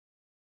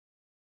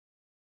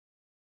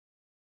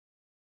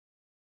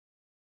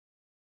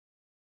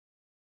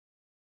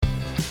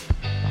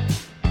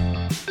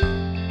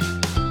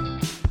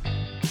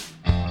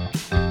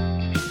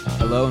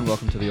Hello and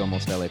welcome to the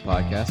Almost LA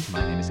podcast.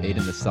 My name is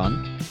Aiden the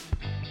Son.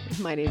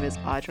 My name is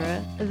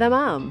Audra the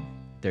Mom.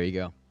 There you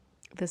go.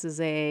 This is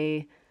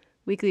a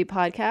weekly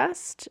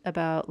podcast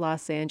about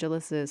Los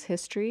Angeles'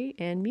 history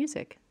and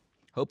music.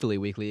 Hopefully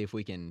weekly if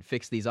we can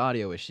fix these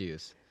audio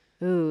issues.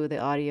 Ooh, the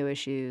audio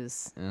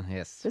issues.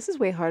 Yes. This is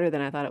way harder than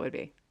I thought it would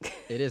be.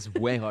 It is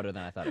way harder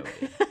than I thought it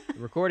would be.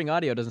 Recording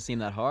audio doesn't seem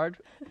that hard,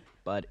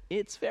 but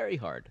it's very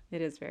hard.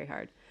 It is very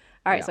hard.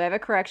 All right, Yeah. so I have a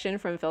correction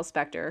from Phil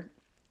Spector.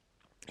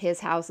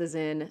 His house is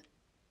in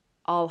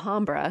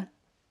Alhambra,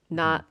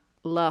 not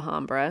La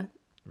Alhambra.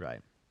 Right.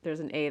 There's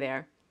an A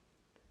there.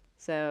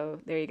 So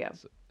there you go.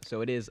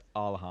 So it is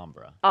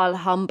Alhambra.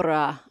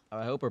 Alhambra.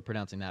 I hope we're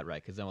pronouncing that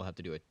right, because then we'll have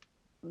to do a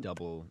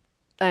double.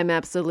 I'm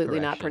absolutely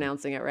not Correction.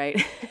 pronouncing it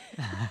right.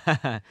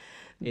 But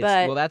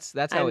well, that's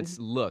how I'm- it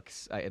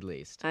looks, at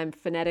least. I'm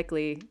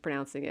phonetically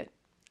pronouncing it.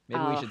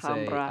 Maybe we should say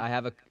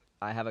Alhambra.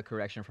 I have a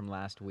correction from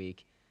last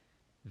week.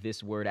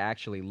 This word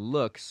actually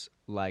looks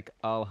like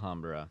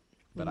Alhambra,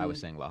 but I was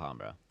saying La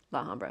Alhambra.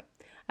 La Alhambra.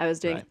 I was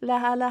doing Right.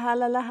 La La La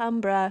La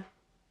Alhambra.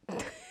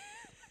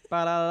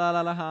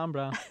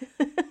 Alhambra.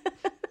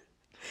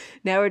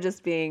 Now we're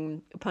just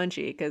being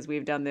punchy because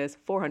we've done this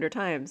 400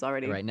 times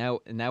already. Right, now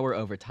we're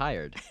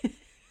overtired.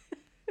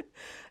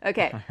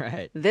 Okay. All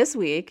right. This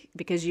week,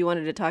 because you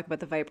wanted to talk about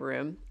the Viper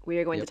Room, we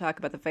are going to talk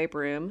about the Viper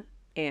Room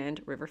and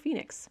River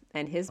Phoenix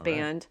and his All right.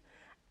 band,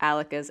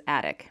 Alika's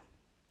Attic.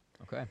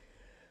 Okay.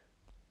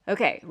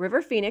 Okay,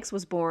 River Phoenix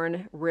was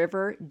born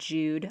River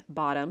Jude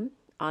Bottom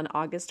on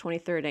August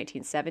 23rd,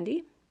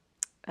 1970,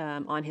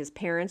 on his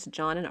parents,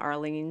 John and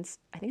Arlene's,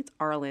 I think it's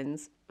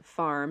Arlen's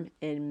farm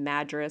in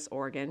Madras,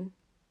 Oregon,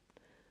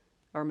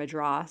 or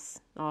Madras.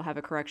 I'll have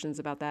a corrections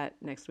about that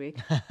next week.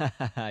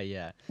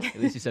 Yeah. At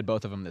least you said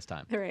both of them this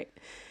time. All right.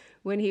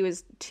 When he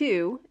was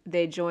 2,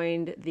 they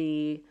joined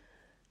the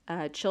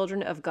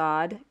Children of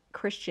God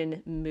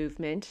Christian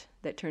movement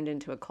that turned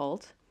into a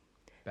cult.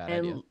 Bad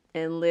idea.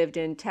 And lived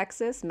in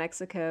Texas,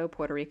 Mexico,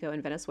 Puerto Rico,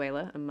 and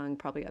Venezuela, among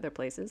probably other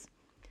places.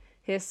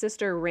 His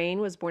sister Rain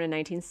was born in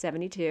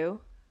 1972.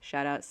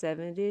 Shout out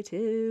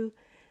 72.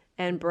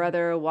 And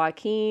brother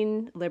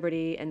Joaquin,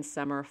 Liberty, and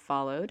Summer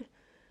followed.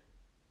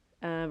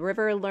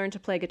 River learned to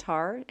play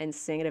guitar and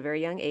sing at a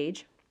very young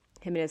age.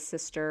 Him and his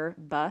sister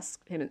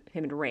busked, him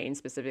and Rain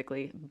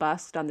specifically,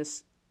 busked on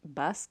this,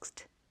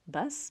 busked,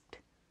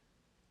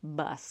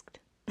 Husked.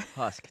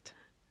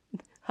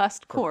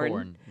 husked For corn,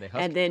 corn. They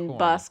husked and then corn.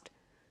 busked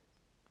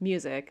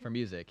music For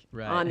music.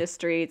 Right. on the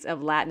streets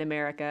of Latin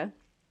America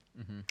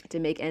Mm-hmm. to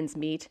make ends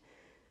meet.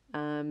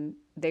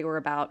 They were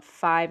about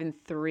 5 and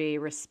 3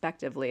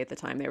 respectively at the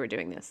time they were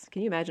doing this.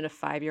 Can you imagine a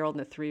 5-year-old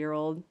and a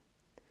 3-year-old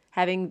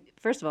having,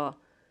 first of all,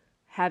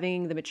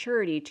 having the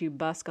maturity to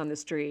busk on the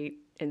street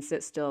and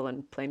sit still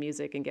and play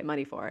music and get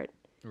money for it?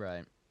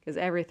 Right. Because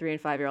every 3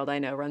 and 5-year-old I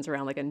know runs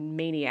around like a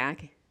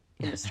maniac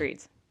in the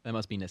streets. That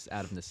must be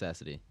out of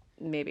necessity.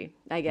 Maybe,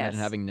 I guess. Imagine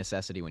having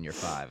necessity when you're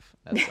 5.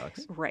 That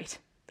sucks. Right.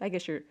 I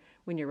guess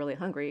when you're really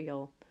hungry,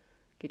 you'll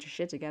get your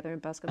shit together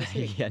and busk on the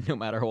street. Yeah, no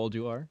matter how old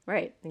you are.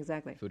 Right,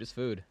 exactly. Food is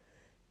food.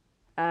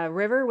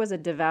 River was a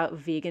devout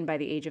vegan by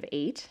the age of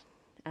 8.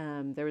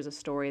 There was a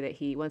story that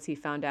once he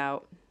found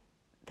out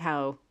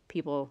how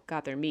people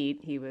got their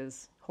meat, he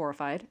was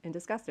horrified and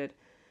disgusted,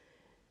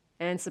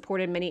 and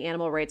supported many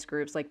animal rights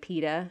groups like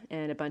PETA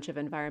and a bunch of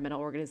environmental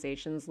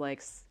organizations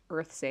like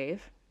EarthSave.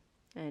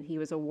 And he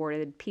was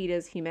awarded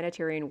PETA's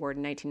Humanitarian Award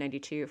in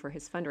 1992 for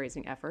his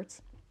fundraising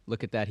efforts.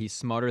 Look at that. He's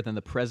smarter than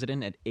the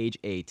president at age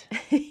 8.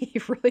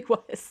 He really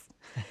was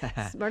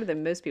smarter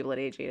than most people at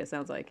age 8, it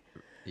sounds like.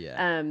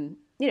 Yeah. And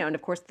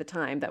of course, at the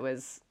time, that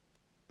was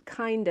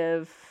kind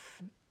of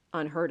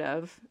unheard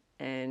of.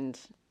 And,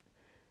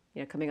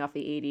 coming off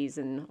the 80s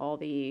and all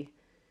the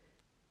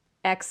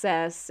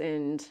excess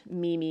and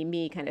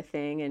me kind of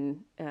thing.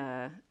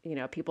 And,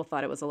 people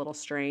thought it was a little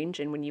strange.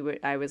 And when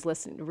I was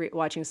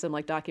watching some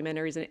like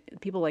documentaries and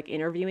people like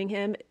interviewing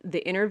him,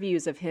 the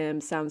interviews of him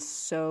sound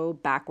so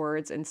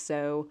backwards and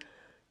so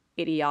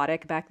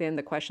idiotic back then,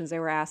 the questions they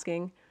were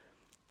asking.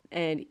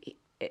 And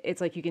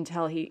it's like, you can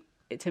tell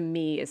to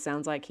me, it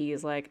sounds like he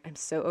is like, I'm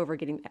so over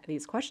getting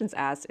these questions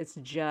asked. It's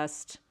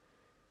just,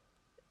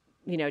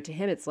 to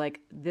him, it's like,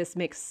 this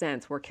makes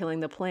sense. We're killing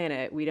the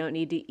planet. We don't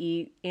need to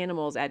eat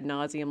animals ad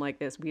nauseum like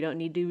this. We don't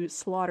need to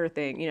slaughter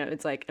things.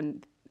 It's like,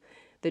 and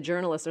the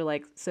journalists are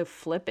like so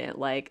flippant,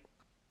 like,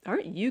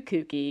 aren't you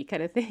kooky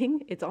kind of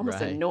thing. It's almost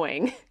Right.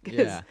 annoying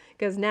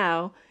because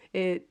now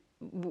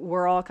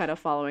we're all kind of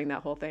following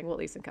that whole thing. Well, at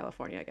least in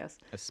California, I guess.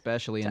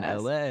 Especially in to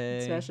us. LA.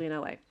 Especially in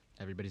LA.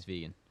 Everybody's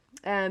vegan.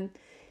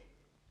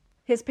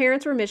 His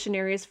parents were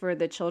missionaries for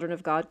the Children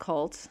of God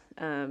cult,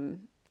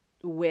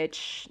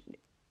 which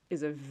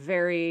is a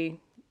very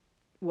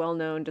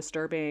well-known,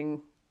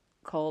 disturbing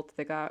cult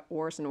that got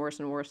worse and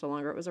worse and worse the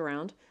longer it was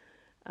around.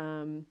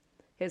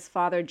 His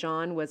father,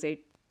 John, was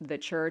the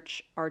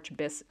church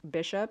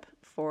archbishop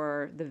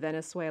for the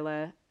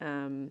Venezuela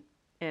and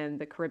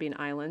the Caribbean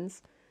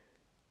islands.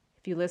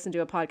 If you listen to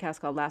a podcast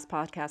called Last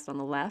Podcast on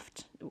the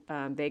Left,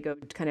 they go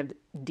kind of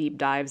deep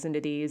dives into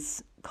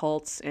these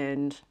cults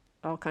and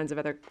all kinds of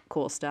other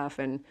cool stuff.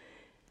 And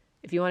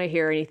if you want to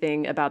hear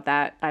anything about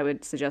that, I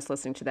would suggest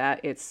listening to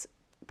that. It's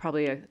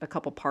probably a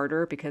couple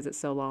parter because it's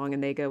so long,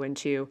 and they go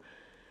into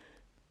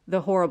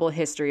the horrible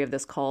history of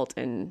this cult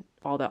and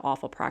all the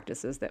awful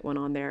practices that went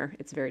on there.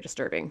 It's very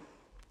disturbing.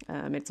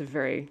 It's a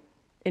very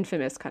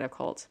infamous kind of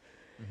cult.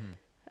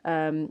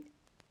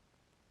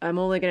 I'm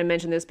only going to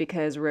mention this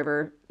because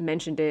River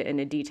mentioned it in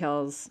a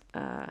Details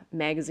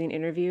magazine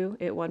interview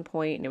at one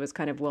point, and it was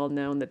kind of well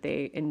known that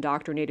they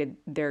indoctrinated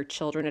their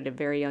children at a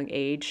very young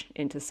age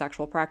into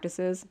sexual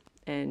practices.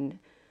 And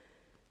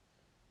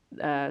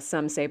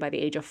some say by the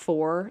age of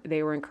 4,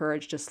 they were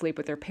encouraged to sleep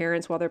with their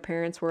parents while their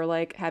parents were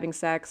like having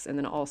sex. And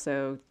then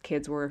also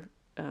kids were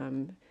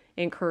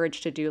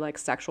encouraged to do like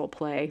sexual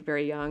play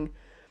very young.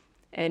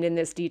 And in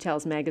this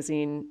Details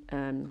magazine,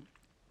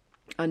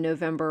 a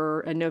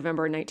November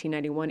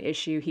 1991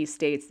 issue, he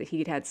states that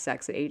he'd had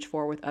sex at age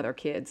 4 with other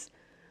kids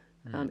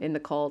in the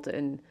cult.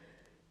 And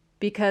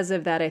because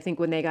of that, I think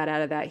when they got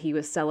out of that, he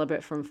was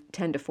celibate from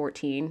 10 to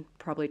 14,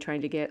 probably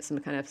trying to get some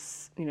kind of,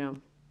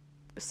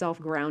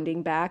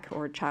 self-grounding back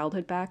or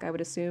childhood back, I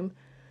would assume.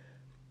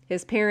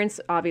 His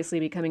parents, obviously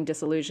becoming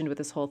disillusioned with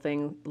this whole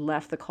thing,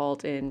 left the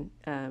cult in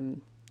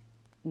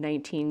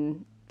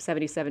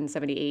 1977,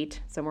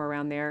 78, somewhere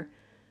around there.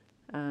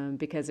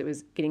 Because it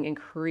was getting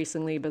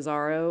increasingly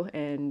bizarro,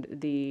 and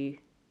the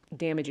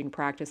damaging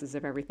practices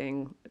of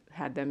everything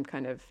had them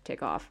kind of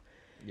take off.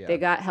 Yeah. They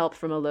got help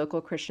from a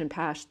local Christian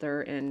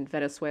pastor in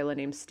Venezuela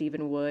named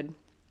Stephen Wood,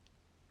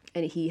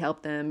 and he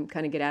helped them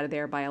kind of get out of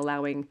there by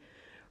allowing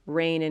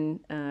Rain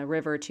and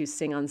River to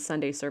sing on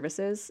Sunday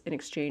services in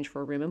exchange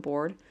for room and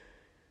board.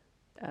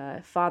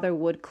 Father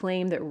Wood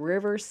claimed that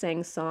River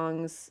sang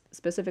songs,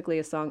 specifically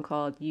a song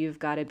called "You've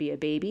Gotta Be a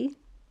Baby,"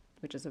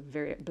 which is a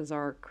very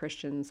bizarre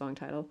Christian song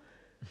title.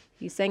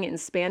 He sang it in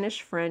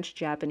Spanish, French,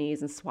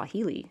 Japanese, and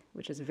Swahili,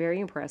 which is very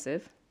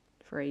impressive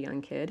for a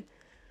young kid.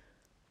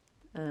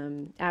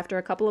 After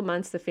a couple of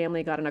months, the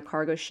family got on a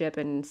cargo ship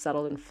and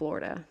settled in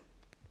Florida.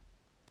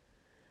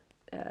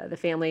 The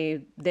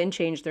family then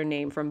changed their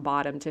name from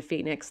Bottom to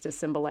Phoenix to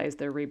symbolize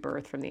their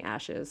rebirth from the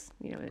ashes.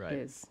 It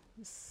is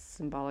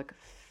symbolic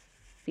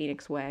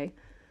Phoenix way.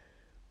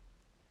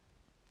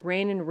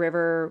 Rain and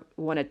River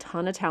won a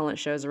ton of talent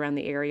shows around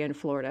the area in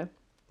Florida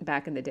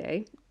back in the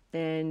day.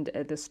 And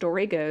the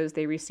story goes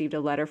they received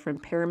a letter from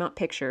Paramount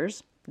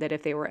Pictures that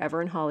if they were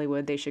ever in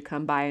Hollywood, they should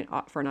come by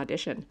for an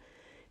audition.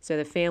 So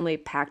the family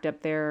packed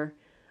up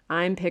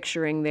I'm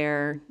picturing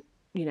their,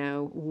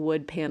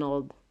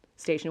 wood-paneled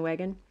station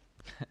wagon.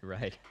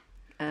 Right.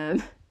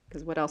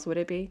 Because what else would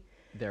it be?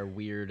 Their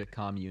weird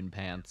commune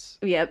pants.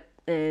 Yep.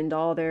 And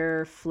all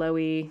their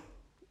flowy,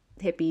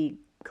 hippie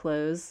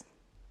clothes.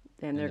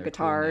 And their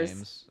guitars, cool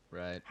names.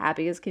 Right.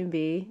 Happy as can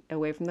be,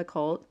 away from the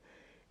cult.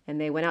 And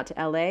they went out to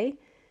LA.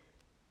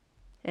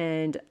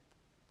 And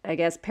I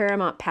guess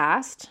Paramount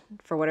passed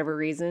for whatever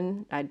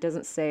reason. It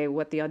doesn't say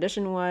what the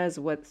audition was,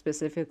 what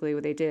specifically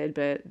what they did,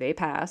 but they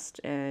passed.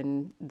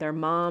 And their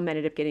mom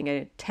ended up getting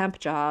a temp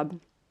job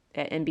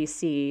at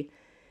NBC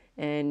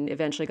and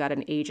eventually got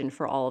an agent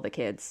for all of the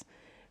kids.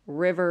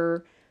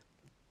 River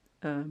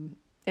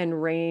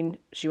and Rain,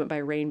 she went by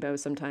Rainbow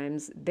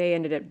sometimes, they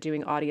ended up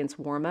doing audience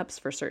warm-ups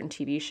for certain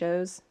TV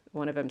shows.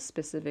 One of them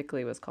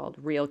specifically was called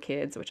Real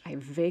Kids, which I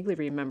vaguely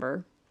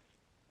remember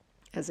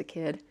as a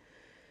kid.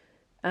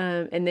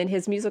 And then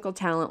his musical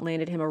talent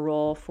landed him a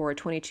role for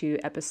 22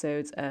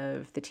 episodes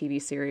of the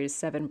TV series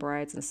 7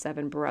 Brides and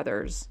 7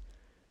 Brothers,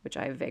 which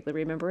I vaguely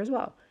remember as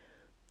well.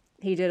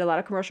 He did a lot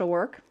of commercial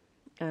work.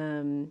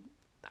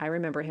 I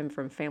remember him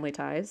from Family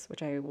Ties,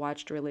 which I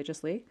watched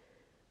religiously.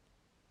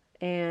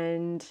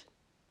 And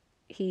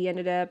he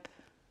ended up,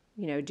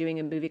 doing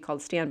a movie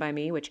called Stand By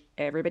Me, which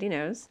everybody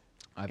knows.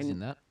 I've seen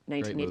that.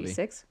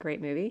 1986.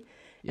 Great movie.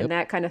 Yep. And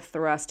that kind of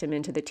thrust him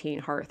into the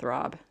teen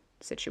heartthrob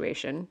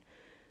situation,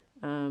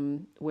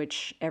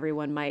 which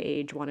everyone my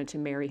age wanted to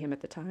marry him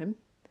at the time.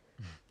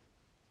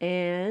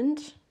 And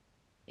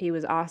he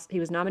was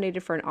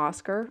nominated for an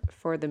Oscar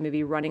for the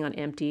movie Running on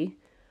Empty.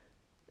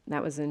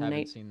 That was in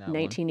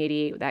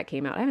 1988 that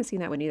came out. I haven't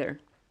seen that one either.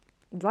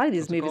 A lot of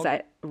these movies,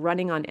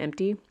 Running on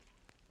Empty.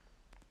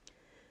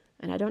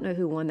 And I don't know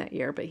who won that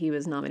year, but he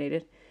was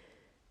nominated.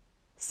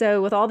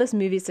 So with all this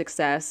movie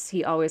success,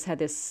 he always had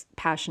this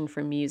passion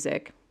for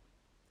music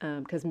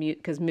because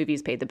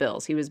movies paid the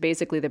bills. He was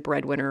basically the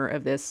breadwinner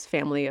of this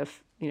family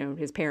of,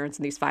 his parents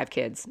and these 5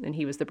 kids, and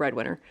he was the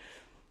breadwinner.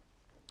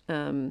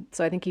 So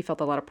I think he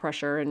felt a lot of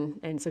pressure,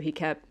 and so he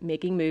kept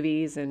making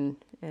movies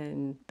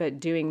but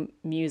doing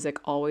music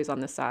always on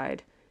the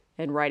side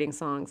and writing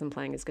songs and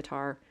playing his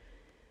guitar.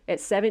 At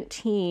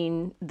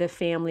 17, the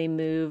family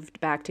moved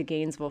back to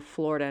Gainesville,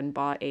 Florida, and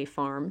bought a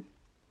farm.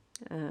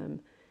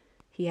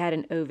 He had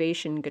an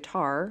Ovation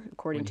guitar,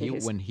 according to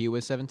his... When he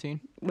was 17?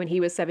 When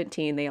he was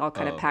 17, they all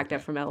kind of packed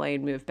up from LA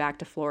and moved back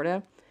to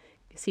Florida.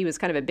 Because he was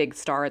kind of a big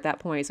star at that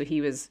point, so he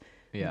was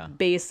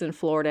based in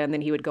Florida, and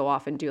then he would go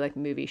off and do like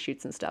movie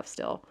shoots and stuff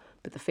still.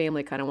 But the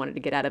family kind of wanted to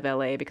get out of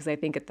LA because I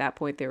think at that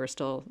point there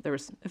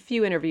was a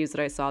few interviews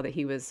that I saw that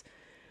he was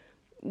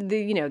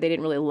they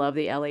didn't really love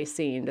the LA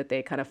scene, that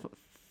they kind of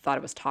thought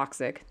it was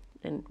toxic,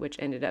 and which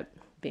ended up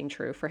being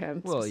true for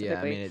him Well, yeah.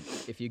 I specifically. mean,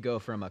 if you go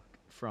from a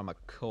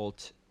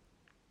cult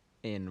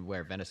in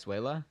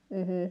Venezuela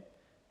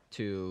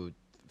to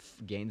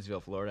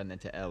Gainesville, Florida, and then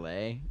to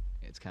L.A.,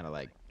 it's kind of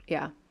like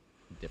Yeah.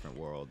 different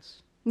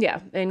worlds. Yeah,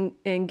 and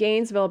in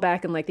Gainesville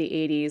back in like the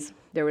 80s,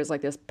 there was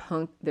like there's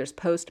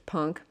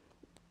post-punk,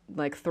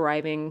 like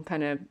thriving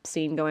kind of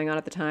scene going on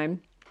at the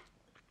time.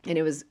 And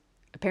it was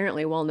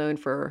apparently well known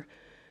for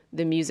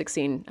the music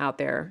scene out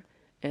there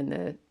in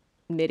the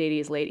mid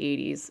 80s, late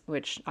 80s,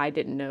 which I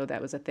didn't know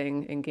that was a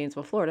thing in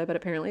Gainesville, Florida, but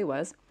apparently it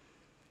was.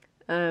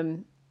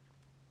 In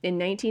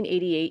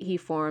 1988, he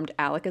formed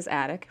Alika's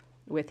Attic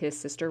with his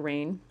sister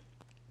Rain.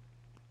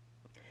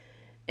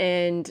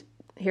 And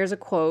here's a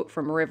quote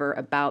from River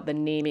about the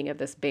naming of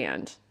this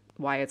band,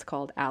 why it's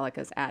called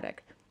Alika's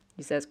Attic.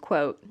 He says,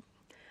 quote,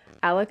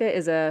 Alika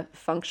is a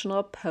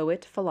functional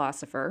poet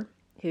philosopher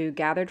who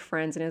gathered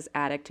friends in his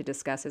attic to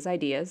discuss his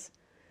ideas.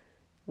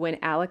 When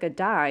Alika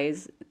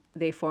dies,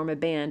 they form a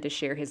band to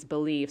share his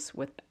beliefs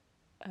with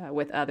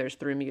others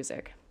through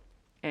music,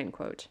 end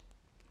quote.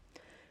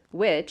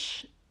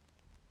 Which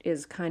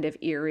is kind of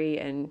eerie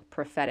and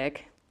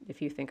prophetic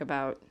if you think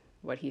about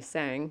what he's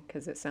saying,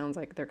 because it sounds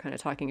like they're kind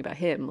of talking about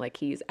him, like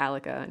he's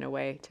Alika in a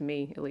way, to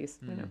me at least.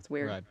 I know it's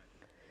weird. Right.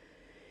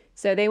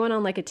 So they went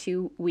on like a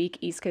 2-week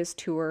East Coast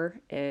tour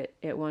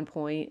at one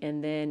point,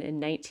 and then in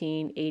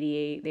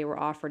 1988 they were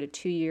offered a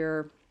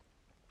 2-year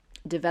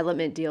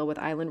development deal with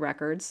Island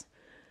Records.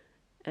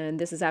 And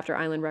this is after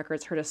Island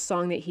Records heard a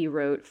song that he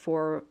wrote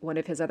for one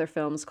of his other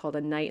films called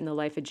A Night in the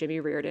Life of Jimmy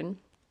Reardon.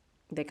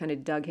 They kind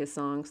of dug his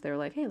songs. They were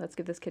like, hey, let's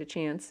give this kid a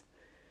chance.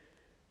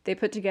 They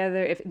put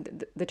together, if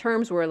the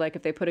terms were like,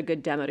 if they put a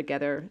good demo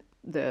together,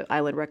 the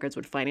Island Records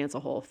would finance a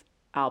whole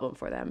album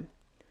for them.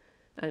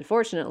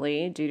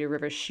 Unfortunately, due to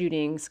River's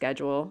shooting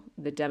schedule,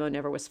 the demo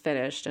never was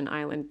finished, and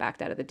Island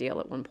backed out of the deal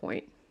at one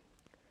point.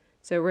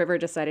 So River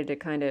decided to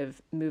kind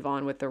of move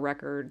on with the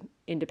record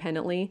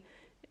independently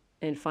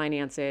and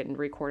finance it and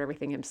record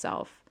everything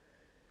himself.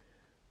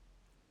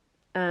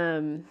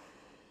 The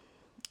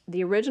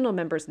original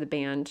members of the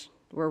band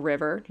were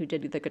River, who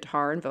did the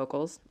guitar and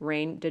vocals.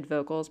 Rain did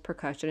vocals,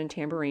 percussion, and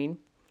tambourine.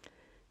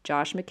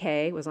 Josh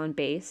McKay was on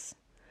bass.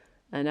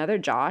 Another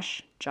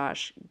Josh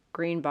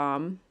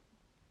Greenbaum,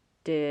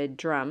 did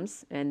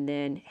drums, and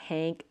then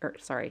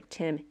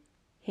Tim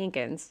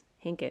Hankins.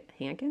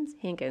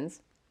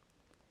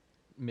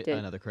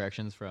 Another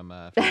corrections from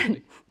last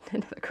week.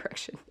 Another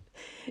correction.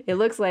 It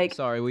looks like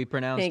Sorry, we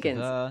pronounced Hankins.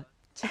 the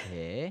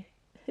T.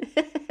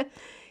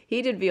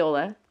 he did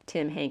viola,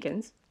 Tim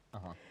Hankins.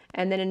 Uh-huh.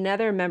 And then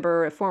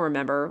a former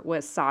member,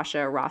 was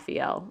Sasha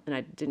Raphael, and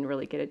I didn't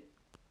really get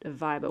a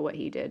vibe of what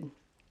he did.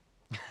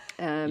 He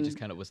just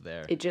kind of was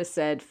there. It just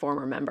said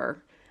former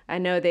member. I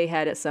know they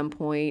had at some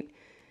point,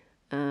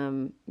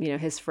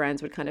 his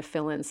friends would kind of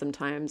fill in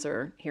sometimes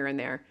or here and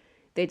there.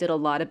 They did a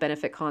lot of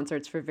benefit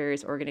concerts for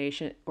various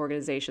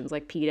organizations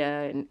like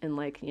PETA and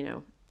like,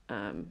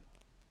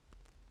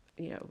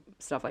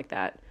 stuff like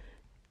that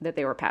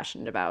they were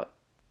passionate about.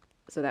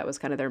 So that was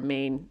kind of the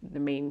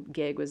main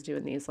gig, was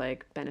doing these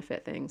like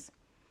benefit things.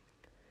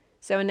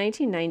 So in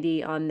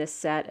 1990, on this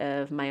set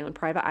of My Own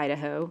Private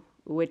Idaho,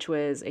 which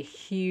was a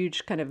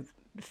huge kind of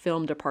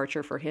film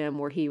departure for him,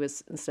 where he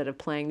was, instead of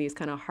playing these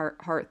kind of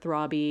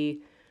heart-throbby,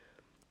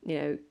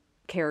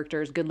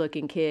 characters,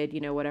 good-looking kid,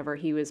 whatever,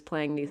 he was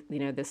playing these,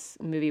 this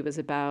movie was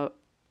about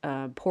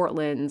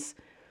Portland's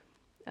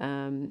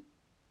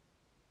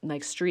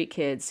like street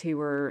kids who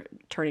were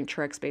turning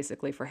tricks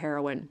basically for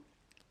heroin.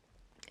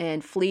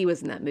 And Flea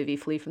was in that movie,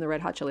 Flea from the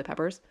Red Hot Chili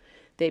Peppers.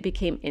 They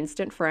became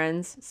instant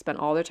friends, spent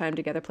all their time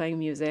together playing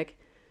music.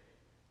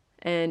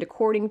 And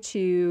according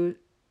to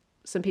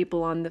some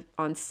people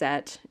on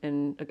set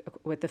and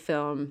with the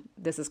film,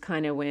 this is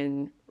kind of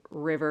when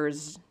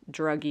River's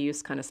drug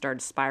use kind of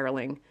started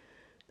spiraling.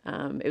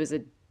 It was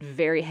a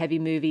very heavy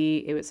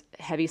movie. It was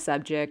a heavy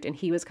subject, and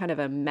he was kind of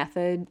a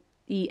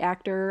method-y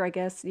actor, I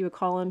guess you would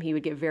call him. He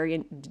would get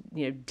very,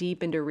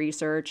 deep into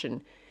research,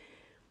 and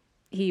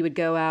he would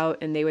go out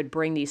and they would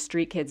bring these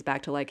street kids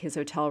back to like his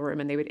hotel room,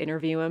 and they would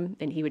interview him,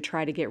 and he would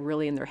try to get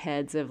really in their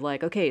heads of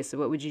like, okay, so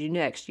what would you do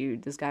next?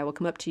 This guy will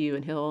come up to you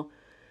and he'll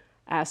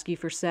ask you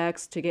for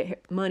sex to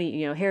get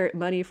money,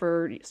 money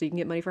so you can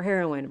get money for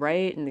heroin,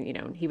 right?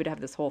 And he would have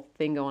this whole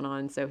thing going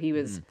on. So he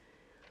was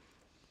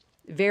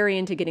very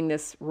into getting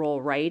this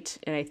role right,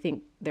 and I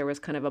think there was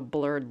kind of a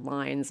blurred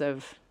lines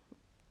of,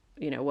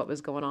 what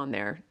was going on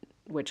there,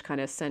 which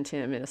kind of sent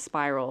him in a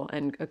spiral.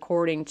 And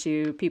according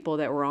to people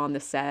that were on the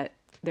set,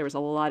 there was a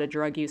lot of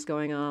drug use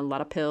going on, a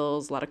lot of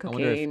pills, a lot of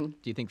cocaine.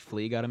 Do you think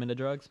Flea got him into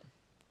drugs?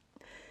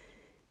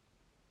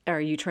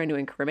 Are you trying to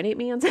incriminate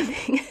me on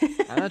something?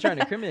 I'm not trying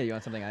to incriminate you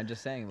on something. I'm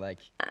just saying, like,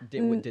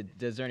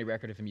 is there any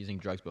record of him using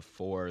drugs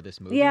before this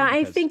movie? Yeah,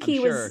 Because I think he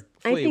was.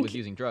 Flea was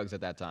using drugs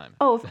at that time.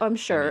 Oh, I'm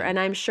sure, and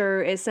I'm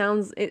sure it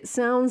sounds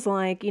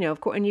like,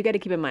 of course. And you got to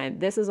keep in mind,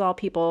 this is all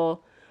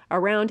people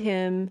around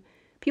him,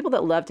 people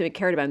that loved him and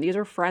cared about him. These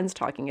are friends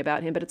talking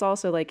about him, but it's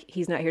also like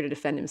he's not here to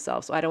defend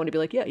himself. So I don't want to be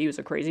like, yeah, he was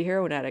a crazy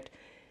heroin addict.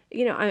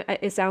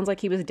 It sounds like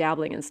he was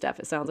dabbling in stuff.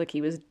 It sounds like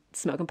he was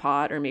smoking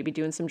pot or maybe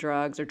doing some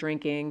drugs or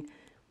drinking,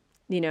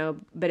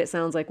 but it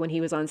sounds like when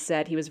he was on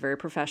set, he was very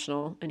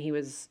professional and he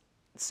was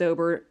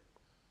sober,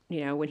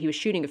 when he was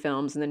shooting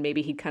films, and then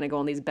maybe he'd kind of go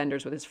on these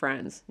benders with his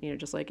friends,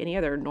 just like any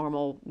other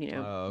normal,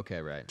 Oh,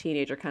 okay, right.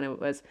 teenager kind of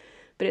was.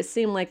 But it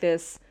seemed like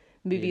this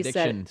The movie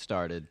addiction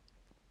started.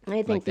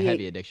 I think Like the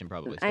heavy addiction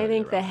probably started. I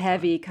think the around that time.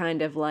 heavy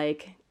kind of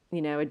like,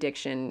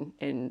 addiction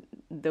and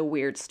the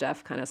weird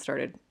stuff kind of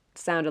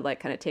sounded like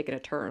kind of taking a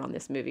turn on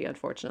this movie,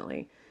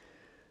 unfortunately.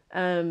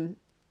 The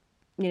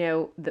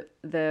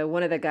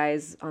one of the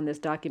guys on this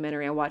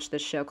documentary, I watched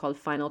this show called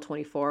Final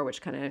 24,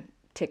 which kind of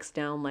ticks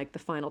down like the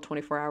final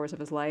 24 hours of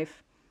his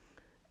life.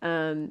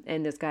 And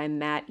this guy,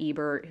 Matt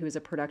Ebert, who's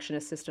a production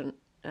assistant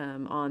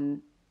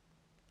on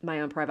My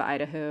Own Private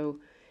Idaho,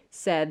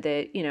 said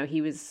that,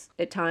 he was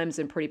at times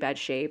in pretty bad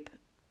shape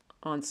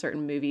on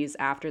certain movies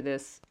after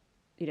this,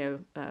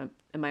 in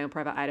My Own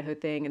Private Idaho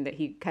thing, and that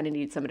he kind of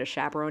needed someone to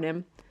chaperone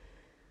him.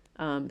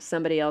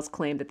 Somebody else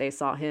claimed that they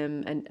saw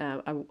him, and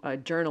a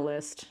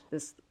journalist,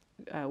 this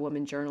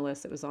woman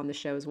journalist that was on the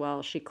show as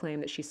well, she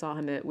claimed that she saw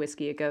him at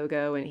Whiskey A Go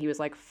Go, and he was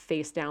like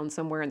face down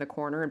somewhere in the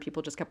corner, and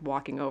people just kept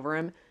walking over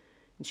him.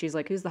 And she's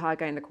like, "Who's the hot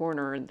guy in the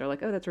corner?" And they're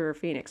like, "Oh, that's River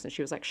Phoenix." And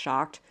she was like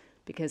shocked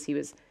because he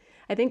was,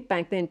 I think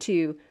back then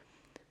too,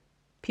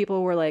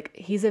 people were like,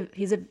 he's a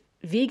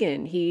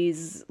vegan,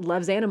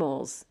 loves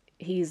animals,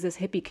 he's this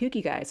hippie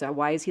kooky guy, so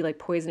why is he like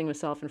poisoning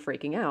himself and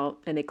freaking out?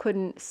 And they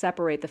couldn't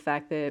separate the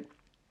fact that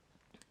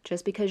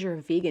just because you're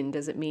a vegan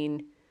doesn't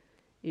mean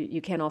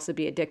you can't also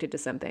be addicted to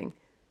something.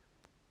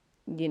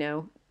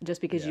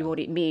 Just because you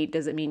won't eat meat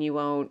doesn't mean you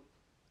won't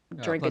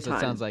drink a ton.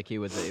 Plus, it sounds like he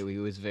was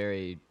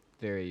very,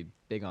 very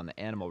big on the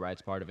animal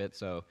rights part of it.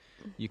 So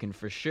you can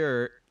for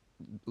sure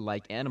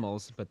like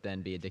animals, but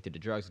then be addicted to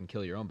drugs and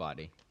kill your own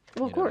body.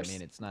 Well, of course. I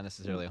mean, it's not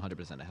necessarily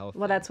 100% a health.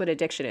 Well, that's what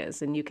addiction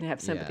is, and you can have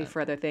sympathy Yeah.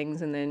 for other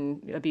things and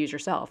then abuse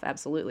yourself.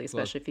 Absolutely,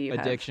 especially if you have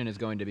addiction is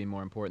going to be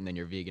more important than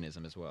your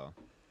veganism as well.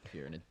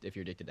 If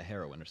you're addicted to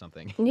heroin or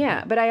something.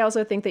 Yeah, but I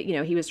also think that,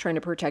 he was trying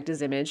to protect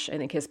his image. I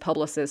think his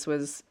publicist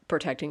was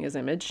protecting his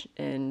image.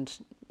 And,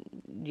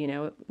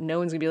 no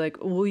one's going to be like,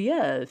 well,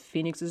 yeah,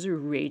 Phoenix is a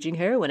raging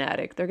heroin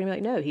addict. They're going to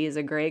be like, no, he is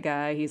a great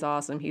guy. He's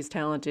awesome. He's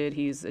talented.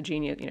 He's a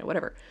genius,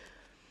 whatever.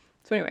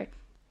 So anyway,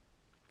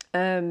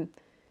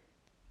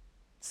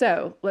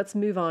 so let's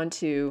move on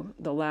to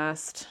the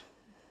last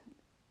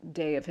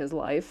day of his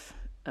life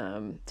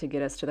to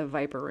get us to the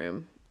Viper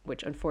Room,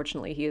 which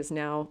unfortunately he is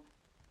now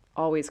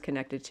always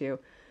connected to.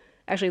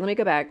 Actually, let me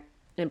go back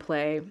and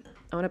I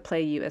want to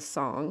play you a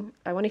song.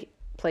 I want to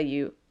play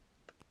you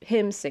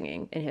him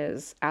singing in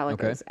his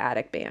Alaka's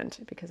Attic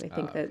band, because I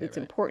think that it's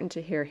important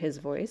to hear his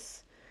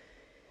voice.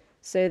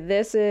 So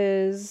this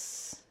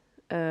is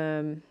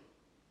the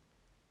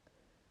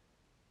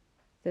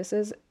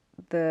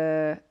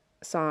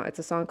song. It's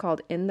a song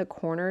called In the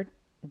Corner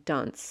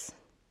Dunce.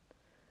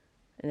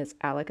 And it's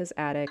Alaka's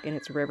Attic, and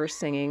it's River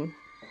singing.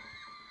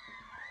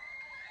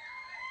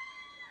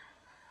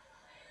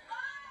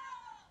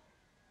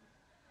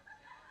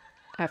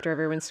 After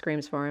everyone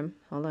screams for him.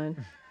 Hold on.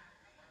 My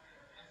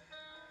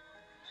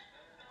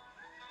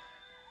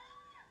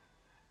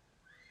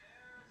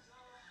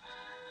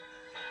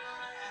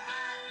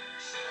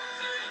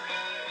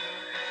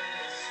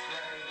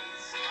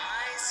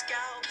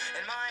scalp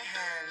and my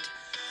hand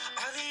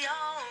are the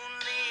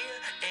only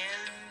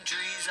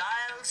injuries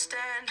I'll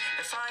stand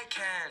if I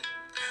can.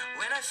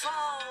 When I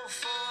fall,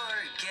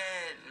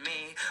 forget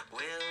me.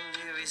 Will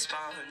you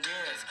respond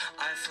if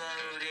I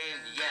float in?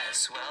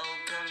 Yes,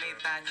 welcome me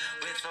back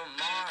with a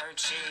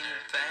marching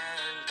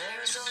band.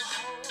 There's a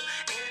hole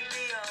in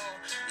the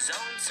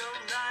ozone, so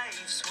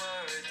life's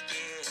worth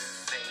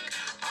giving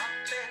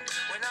up. And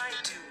when I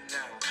do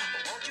now,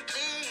 won't you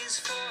please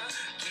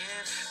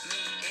forgive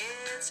me?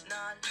 It's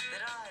not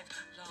that I've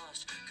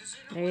lost. 'Cause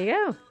in a There you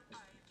go.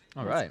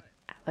 All right.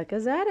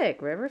 Alaka's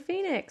Attic, River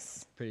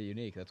Phoenix. Pretty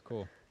unique. That's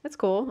cool. That's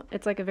cool.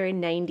 It's like a very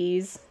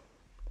 90s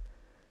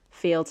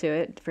feel to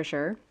it, for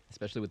sure.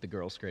 Especially with the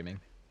girl screaming.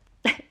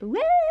 Woo!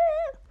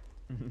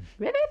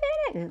 River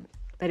Phoenix.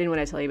 I didn't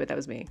want to tell you, but that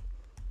was me.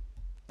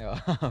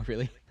 Oh,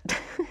 really?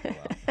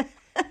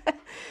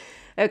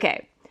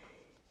 Okay.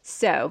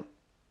 So,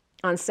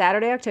 on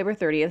Saturday, October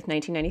 30th,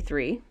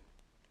 1993,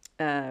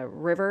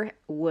 River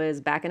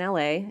was back in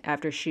LA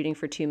after shooting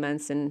for 2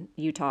 months in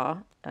Utah,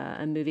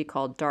 a movie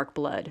called Dark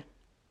Blood.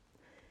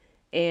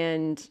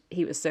 And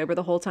he was sober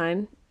the whole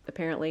time,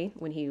 apparently,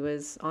 when he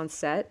was on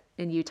set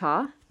in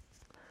Utah.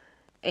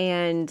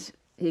 And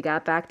he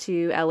got back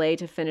to LA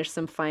to finish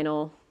some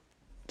final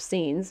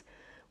scenes.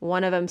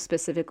 One of them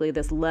specifically,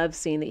 this love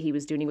scene that he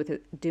was doing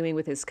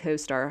with his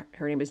co-star.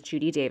 Her name was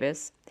Judy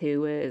Davis, who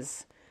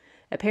was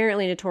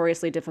apparently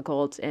notoriously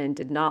difficult and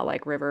did not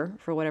like River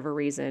for whatever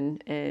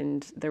reason.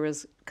 And there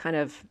was kind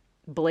of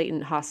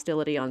blatant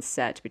hostility on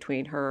set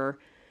between her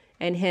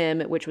and him,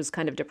 which was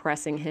kind of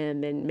depressing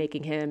him and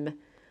making him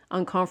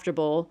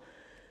uncomfortable.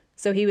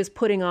 So he was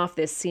putting off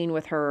this scene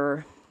with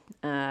her.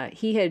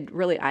 He had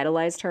really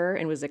idolized her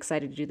and was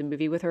excited to do the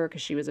movie with her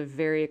because she was a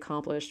very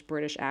accomplished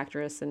British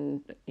actress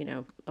and,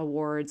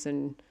 awards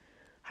and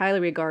highly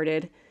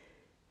regarded.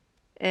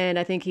 And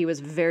I think he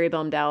was very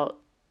bummed out,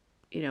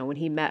 when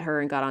he met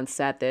her and got on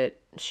set, that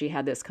she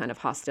had this kind of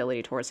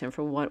hostility towards him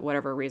for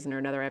whatever reason or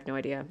another. I have no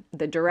idea.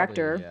 The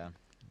director,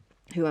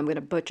 who I'm going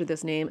to butcher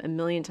this name a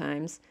million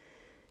times,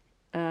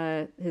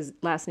 his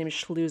last name is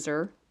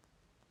Schluzier,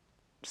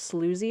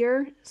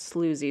 Slushier,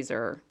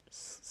 Sluizer,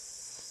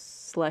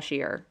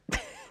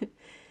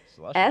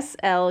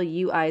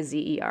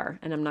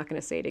 and I'm not going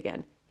to say it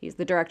again. He's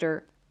the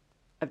director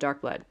of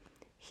Dark Blood.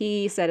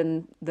 He said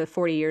in the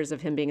 40 years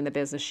of him being in the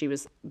business, she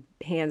was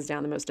hands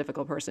down the most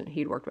difficult person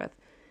he'd worked with.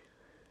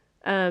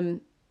 So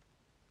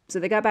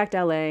they got back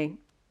to LA.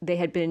 They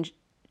had been,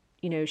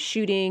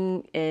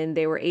 shooting, and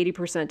they were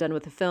 80% done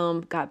with the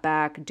film, got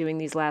back doing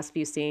these last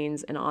few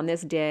scenes. And on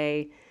this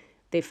day,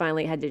 they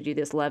finally had to do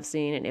this love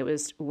scene,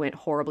 and went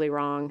horribly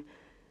wrong.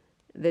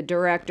 The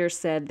director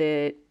said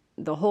that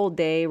the whole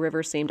day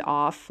River seemed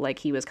off, like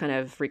he was kind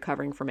of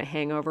recovering from a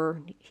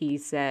hangover. He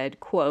said,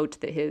 quote,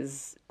 that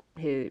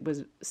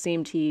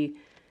he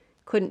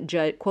couldn't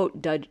judge, quote,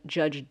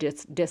 judge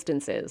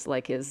distances,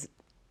 like his,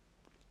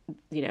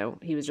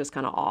 he was just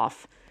kind of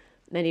off,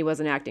 and he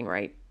wasn't acting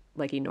right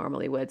like he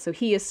normally would. So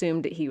he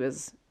assumed that he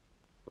was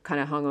kind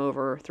of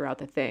hungover throughout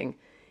the thing.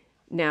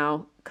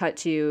 Now, cut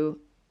to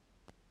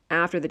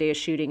after the day of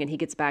shooting, and he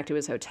gets back to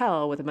his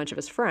hotel with a bunch of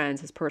his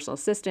friends, his personal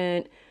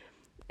assistant,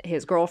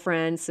 his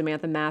girlfriend,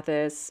 Samantha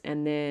Mathis,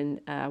 and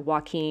then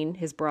Joaquin,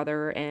 his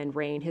brother, and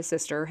Rain, his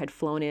sister, had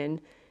flown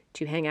in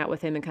to hang out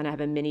with him and kind of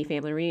have a mini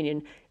family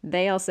reunion.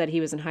 They all said he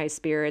was in high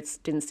spirits,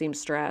 didn't seem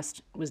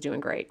stressed, was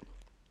doing great.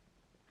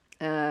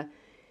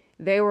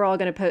 They were all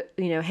going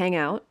to hang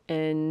out,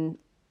 and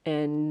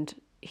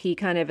he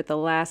kind of at the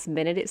last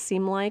minute, it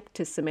seemed like,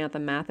 to Samantha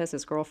Mathis,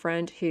 his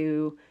girlfriend,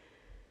 who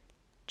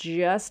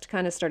just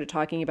kind of started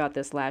talking about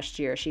this last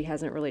year. She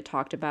hasn't really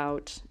talked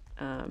about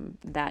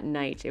that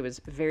night. It was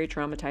very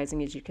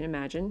traumatizing, as you can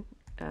imagine.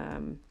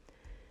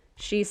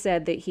 She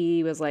said that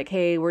he was like,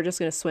 hey, we're just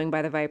going to swing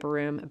by the Viper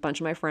Room. A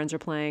bunch of my friends are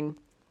playing,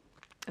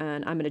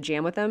 and I'm going to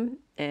jam with them,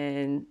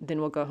 and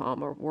then we'll go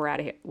home, or we're out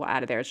of here. Well,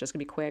 out of there. It's just going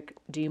to be quick.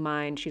 Do you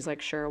mind? She's like,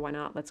 sure, why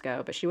not? Let's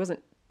go. But she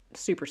wasn't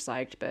super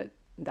psyched, but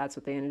that's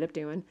what they ended up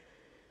doing.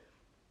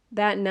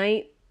 That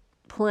night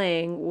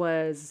playing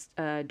was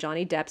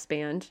Johnny Depp's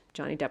band.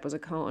 Johnny Depp was a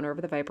co-owner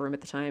of the Viper Room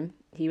at the time.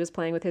 He was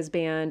playing with his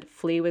band.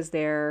 Flea was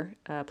there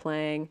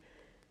playing.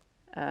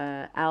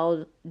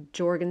 Al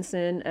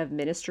Jorgensen of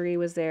Ministry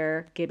was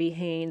there. Gibby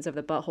Haynes of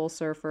the Butthole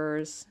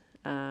Surfers.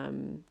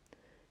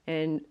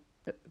 And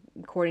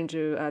according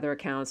to other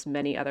accounts,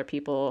 many other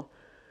people.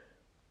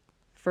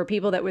 For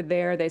people that were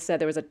there, they said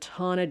there was a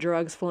ton of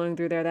drugs flowing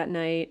through there that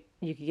night.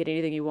 You could get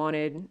anything you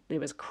wanted. It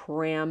was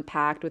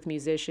cram-packed with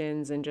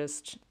musicians and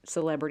just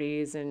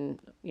celebrities, and,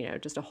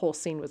 just a whole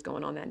scene was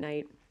going on that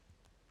night.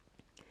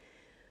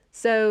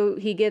 So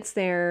he gets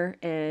there,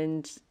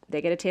 and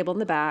they get a table in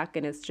the back,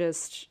 and it's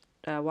just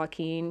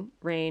Joaquin,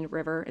 Rain,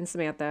 River, and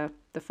Samantha,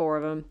 the four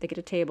of them. They get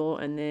a table,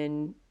 and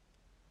then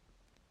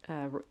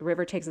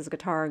River takes his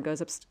guitar and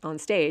goes up on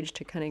stage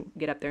to kind of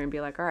get up there and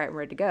be like, all right, I'm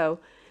ready to go.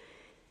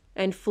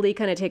 And Flea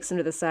kind of takes him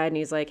to the side, and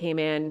he's like, hey,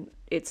 man,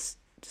 it's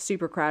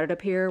super crowded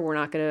up here. We're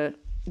not going to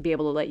be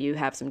able to let you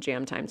have some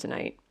jam time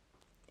tonight.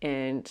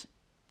 And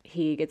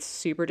he gets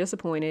super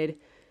disappointed.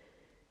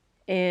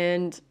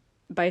 And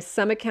by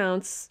some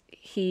accounts,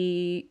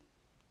 he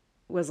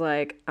was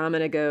like, I'm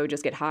going to go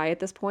just get high at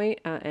this point.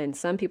 And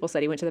some people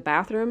said he went to the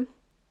bathroom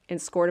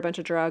and scored a bunch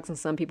of drugs. And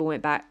some people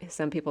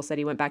said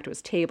he went back to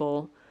his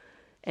table,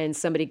 and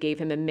somebody gave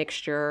him a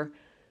mixture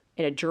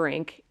and a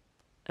drink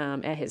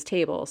at his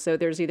table. So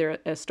there's either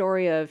a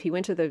story of he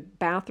went to the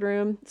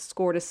bathroom,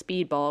 scored a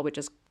speedball, which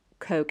is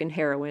coke and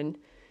heroin,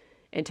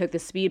 and took the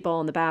speedball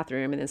in the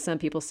bathroom. And then some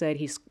people said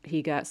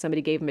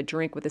somebody gave him a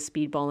drink with a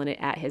speedball in it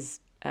at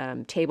his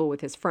table with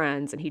his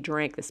friends, and he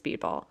drank the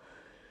speedball.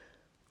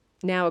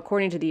 Now,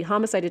 according to the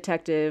homicide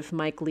detective,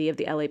 Mike Lee of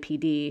the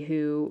LAPD,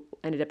 who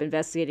ended up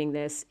investigating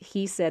this,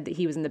 he said that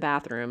he was in the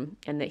bathroom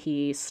and that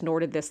he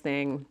snorted this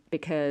thing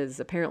because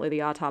apparently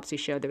the autopsy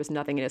showed there was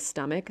nothing in his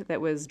stomach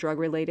that was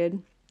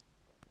drug-related.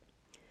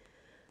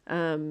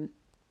 And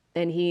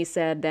he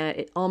said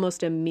that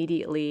almost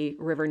immediately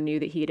River knew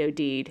that he had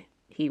OD'd.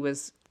 He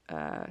was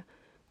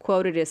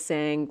quoted as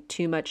saying,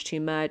 too much,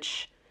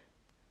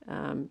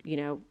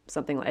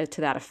 something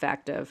to that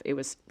effect of, it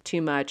was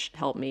too much,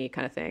 help me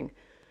kind of thing.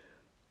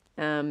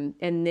 And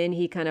then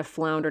he kind of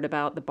floundered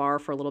about the bar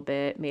for a little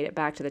bit, made it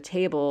back to the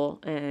table,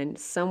 and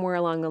somewhere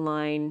along the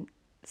line,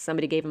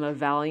 somebody gave him a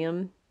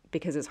Valium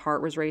because his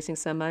heart was racing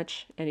so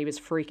much, and he was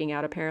freaking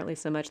out apparently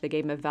so much. They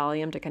gave him a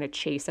Valium to kind of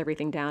chase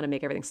everything down and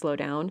make everything slow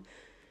down,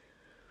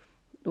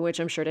 which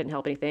I'm sure didn't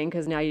help anything,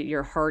 because now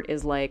your heart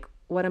is like,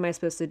 what am I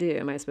supposed to do?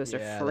 Am I supposed to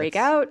freak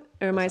out,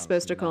 or am I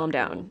supposed to calm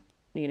down?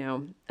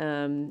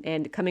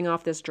 And coming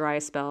off this dry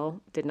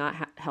spell did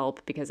not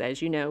help, because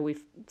as you know,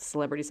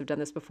 celebrities have done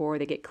this before.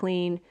 They get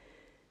clean,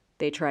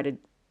 they try to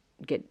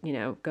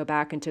go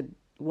back into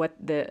what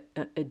the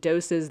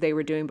doses they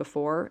were doing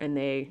before, and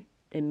they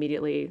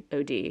immediately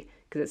OD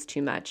because it's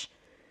too much.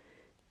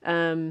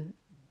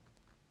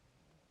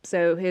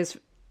 So his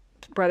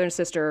brother and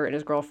sister and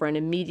his girlfriend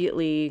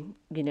immediately,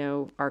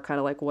 are kind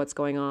of like, what's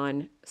going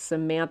on?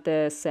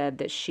 Samantha said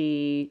that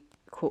she,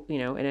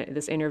 in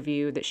this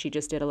interview that she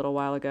just did a little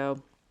while ago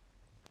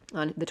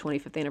on the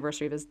 25th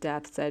anniversary of his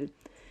death, said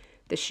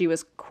that she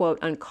was, quote,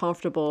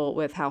 uncomfortable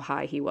with how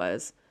high he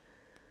was.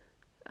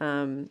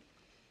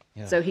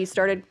 So he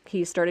started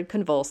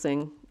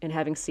convulsing and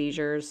having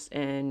seizures,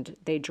 and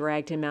they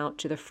dragged him out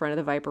to the front of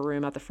the Viper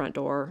Room, out the front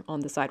door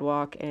on the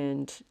sidewalk.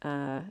 And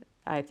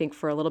I think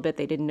for a little bit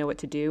they didn't know what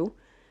to do.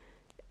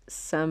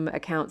 Some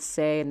accounts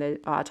say, in the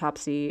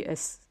autopsy,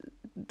 is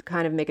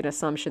kind of make an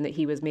assumption that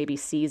he was maybe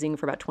seizing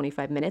for about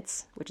 25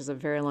 minutes, which is a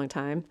very long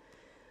time.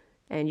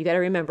 And you got to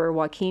remember,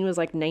 Joaquin was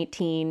like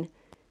 19.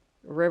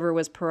 River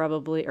was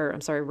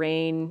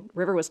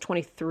River was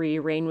 23.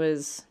 Rain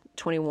was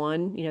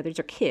 21. These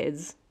are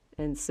kids.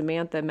 And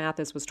Samantha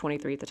Mathis was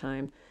 23 at the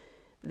time.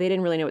 They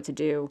didn't really know what to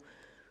do.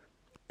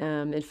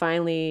 And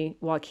finally,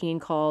 Joaquin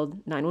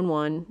called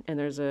 911, and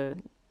there's a,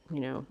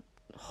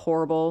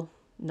 horrible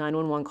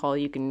 911 call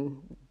you can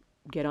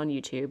get on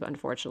YouTube,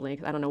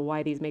 unfortunately. I don't know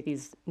why these make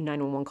these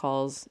 911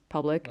 calls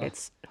public.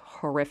 It's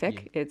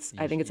horrific.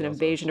 I think it's an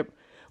invasion of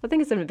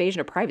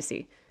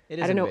privacy. It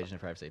is an invasion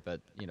of privacy,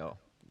 but,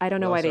 I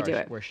don't know why they do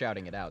it. We're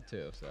shouting it out,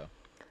 too, so.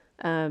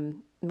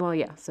 Well,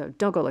 yeah, so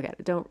don't go look at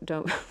it. Don't.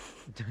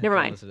 Never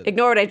mind.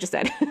 Ignore what I just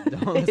said.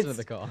 Don't listen to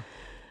the call.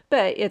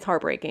 But it's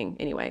heartbreaking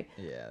anyway.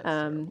 Yeah, that's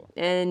terrible.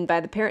 And by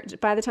the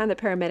time the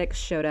paramedics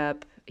showed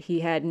up, he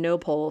had no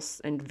pulse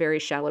and very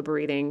shallow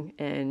breathing,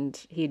 and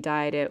he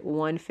died at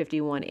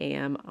 1:51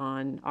 a.m.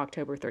 on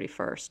October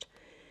 31st.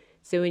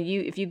 So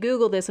if you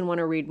Google this and want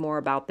to read more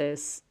about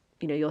this,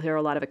 you'll hear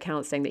a lot of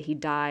accounts saying that he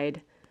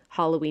died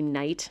Halloween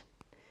night.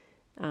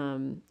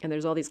 And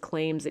there's all these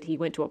claims that he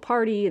went to a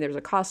party, and there was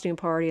a costume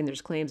party, and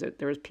there's claims that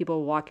there was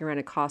people walking around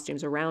in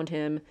costumes around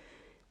him.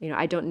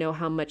 I don't know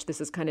how much this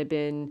has kind of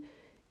been,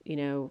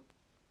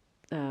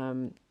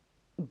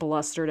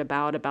 blustered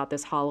about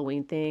this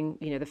Halloween thing.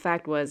 The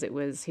fact was,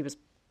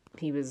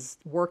 he was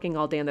working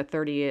all day on the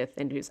 30th,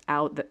 and he was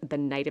out the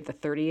night of the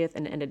 30th,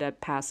 and ended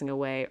up passing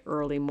away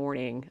early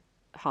morning,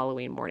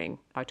 Halloween morning,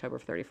 October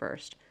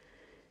 31st.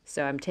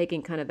 So I'm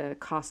taking kind of the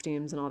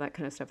costumes and all that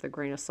kind of stuff with a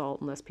grain of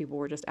salt, unless people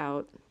were just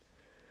out,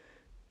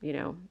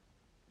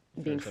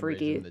 being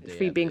freaky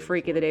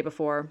the day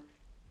before.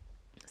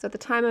 So at the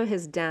time of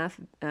his death,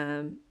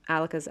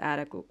 Aleka's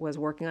Attic was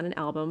working on an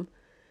album,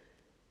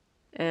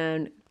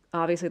 and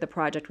obviously the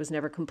project was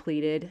never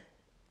completed.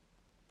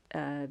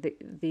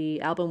 The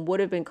album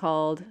would have been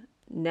called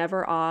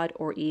Never Odd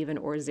or Even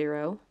or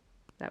Zero.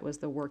 That was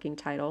the working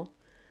title.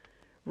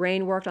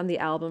 Rain worked on the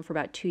album for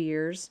about 2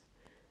 years.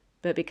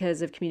 But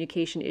because of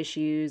communication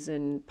issues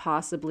and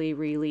possibly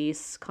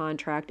release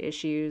contract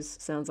issues,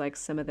 sounds like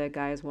some of the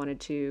guys wanted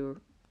to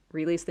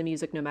release the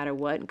music no matter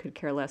what and could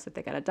care less if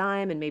they got a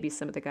dime. And maybe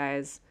some of the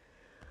guys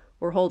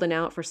were holding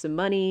out for some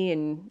money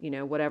and,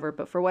 whatever.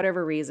 But for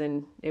whatever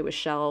reason, it was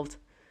shelved.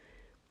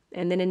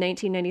 And then in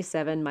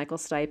 1997, Michael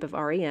Stipe of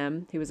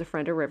REM, who was a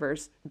friend of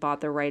Rivers,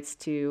 bought the rights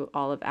to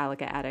all of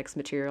Aleka Attic's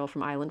material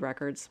from Island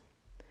Records.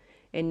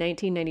 In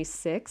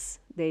 1996,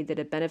 they did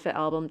a benefit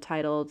album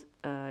titled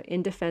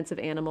In Defense of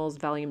Animals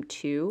Volume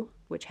 2,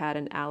 which had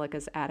an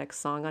Aleka's Attic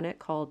song on it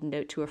called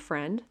Note to a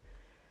Friend.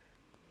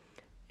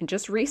 And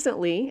just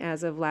recently,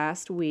 as of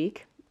last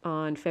week,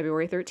 on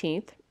February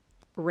 13th,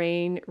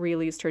 Rain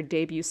released her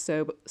debut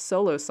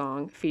solo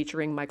song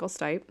featuring Michael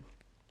Stipe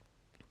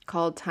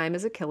called Time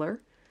is a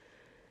Killer.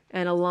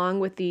 And along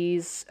with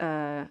this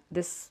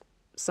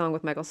song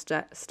with Michael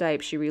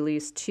Stipe, she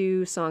released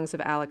 2 songs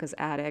of Aleka's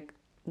Attic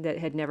that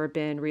had never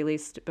been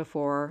released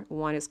before.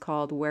 One is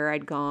called Where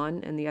I'd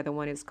Gone, and the other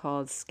one is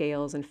called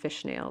Scales and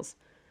Fishnails.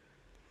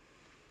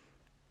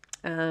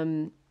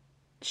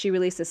 She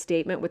released a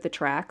statement with the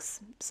tracks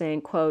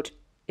saying, quote,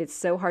 "It's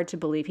so hard to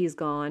believe he's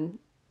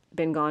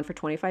been gone for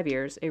 25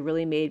 years. It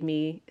really made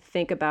me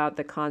think about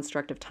the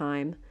construct of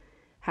time,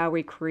 how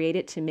we create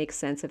it to make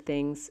sense of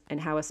things,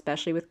 and how,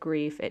 especially with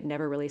grief, it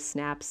never really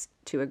snaps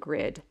to a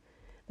grid.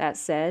 That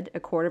said,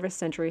 a quarter of a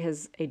century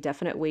has a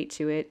definite weight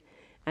to it,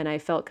 and I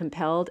felt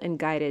compelled and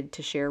guided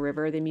to share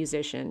River the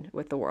musician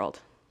with the world."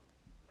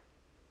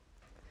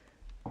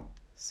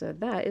 So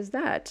that is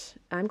that.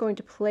 I'm going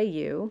to play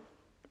you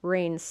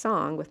Rain's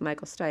song with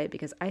Michael Stipe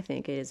because I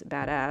think it is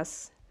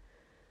badass.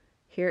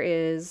 Here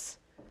is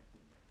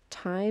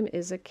Time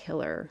is a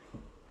Killer.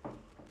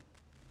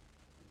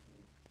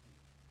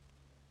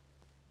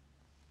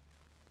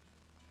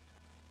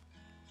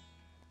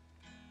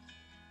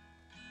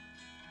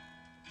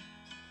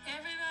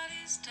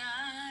 Everybody's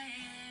dying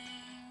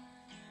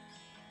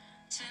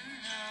to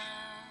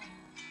know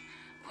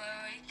where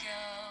we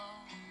go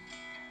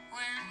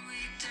when we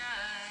die.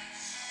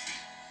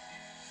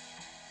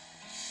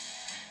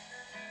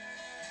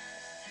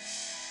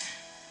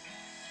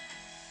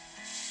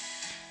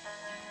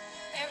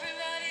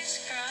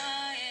 Everybody's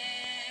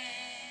crying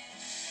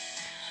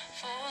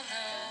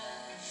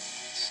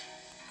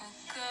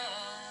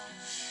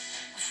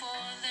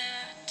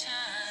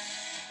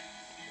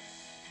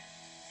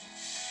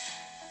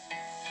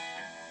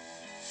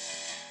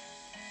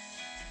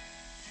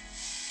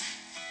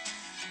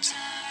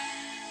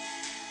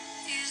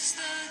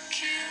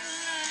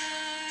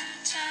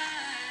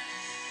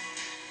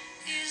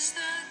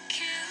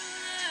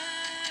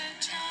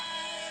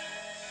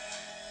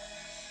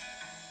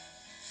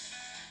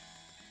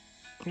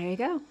There you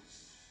go.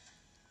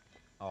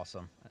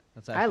 Awesome.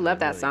 That's I actually a love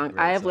that really song. I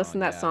great have listened to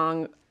that yeah.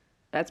 song.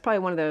 That's probably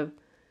one of the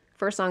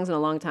first songs in a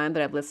long time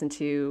that I've listened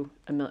to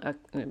probably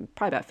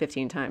about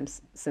 15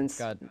 times since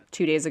got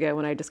 2 days ago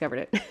when I discovered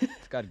it.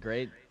 it's got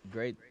great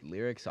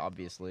lyrics,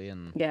 obviously,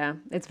 and Yeah,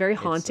 it's very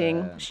it's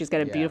haunting. She's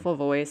got a yeah. beautiful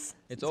voice.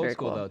 It's It's old very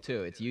school cool. though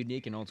too. It's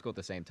unique and old school at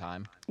the same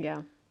time. Yeah,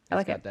 I It's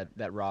like it. got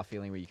that raw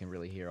feeling where you can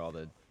really hear all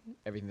the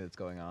everything that's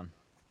going on.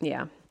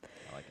 Yeah.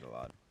 I like it a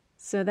lot.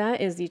 So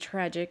that is the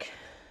tragic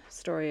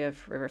story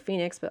of River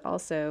Phoenix, but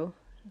also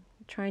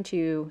trying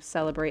to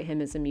celebrate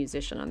him as a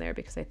musician on there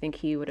because I think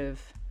he would have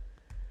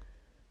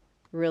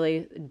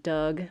really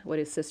dug what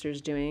his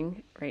sister's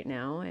doing right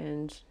now.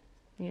 And,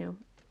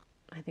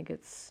 I think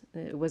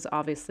it was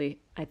obviously,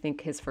 I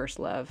think, his first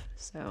love.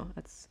 So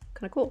that's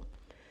kind of cool.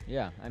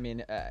 Yeah, I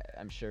mean,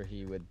 I'm sure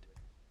he would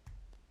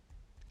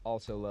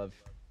also love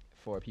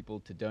for people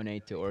to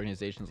donate to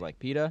organizations like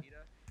PETA.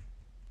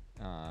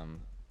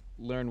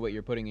 Learn what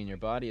you're putting in your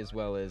body as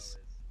well as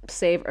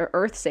Save or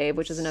Earth Save,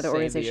 which is another Save the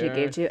organization he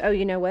gave Earth. to. Oh,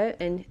 you know what?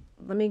 And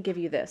let me give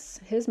you this.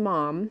 His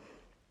mom,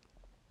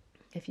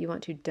 if you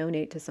want to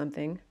donate to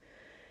something,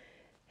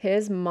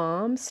 his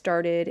mom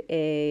started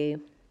a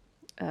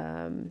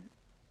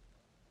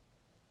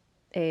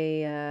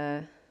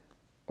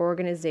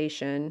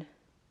organization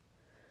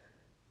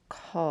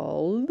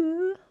called,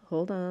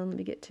 hold on, let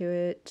me get to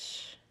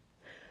it.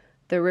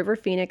 The River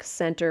Phoenix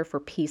Center for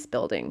Peace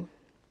Building.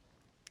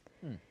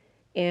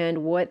 And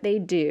what they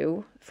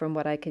do, from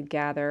what I could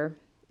gather,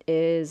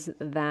 is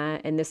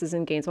that, and this is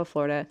in Gainesville,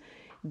 Florida,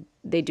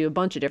 they do a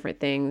bunch of different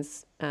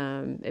things,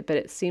 but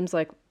it seems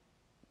like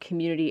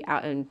community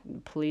out,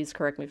 and please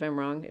correct me if I'm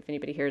wrong, if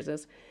anybody hears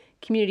this,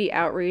 community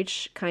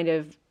outreach, kind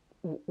of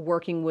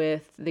working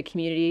with the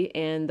community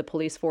and the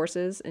police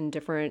forces and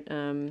different,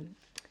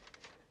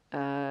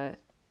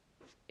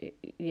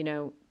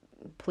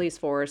 police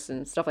force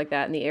and stuff like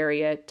that in the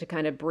area to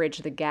kind of bridge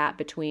the gap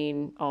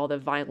between all the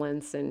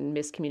violence and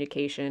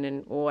miscommunication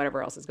and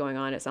whatever else is going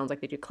on. It sounds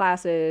like they do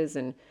classes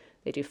and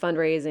they do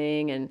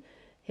fundraising, and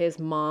his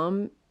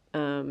mom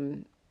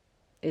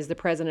is the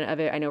president of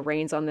it. I know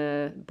Rain's on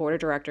the board of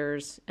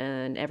directors,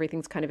 and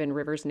everything's kind of in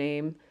River's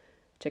name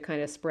to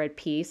kind of spread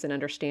peace and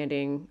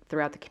understanding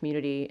throughout the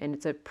community. And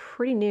it's a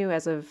pretty new,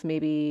 as of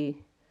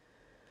maybe,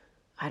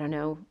 I don't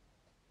know,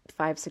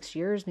 5-6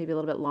 years, maybe a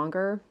little bit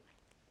longer.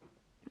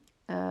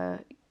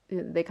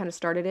 They kind of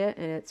started it,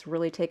 and it's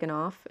really taken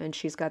off. And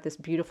she's got this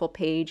beautiful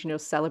page,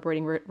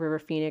 celebrating River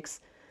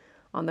Phoenix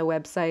on the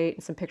website,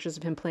 and some pictures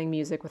of him playing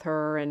music with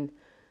her. And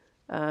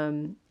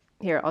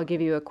here, I'll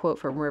give you a quote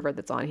from River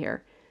that's on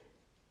here.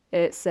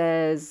 It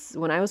says,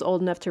 "When I was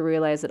old enough to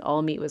realize that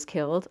all meat was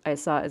killed, I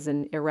saw it as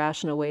an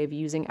irrational way of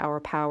using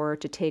our power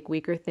to take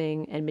weaker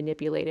thing and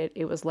manipulate it.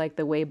 It was like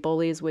the way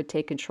bullies would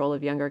take control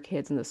of younger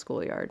kids in the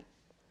schoolyard."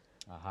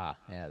 aha,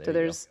 yeah. There So you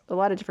there's a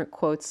lot of different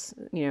quotes,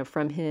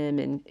 from him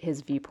and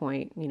his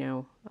viewpoint,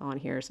 on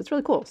here. So it's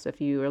really cool. So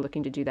if you are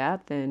looking to do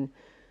that, then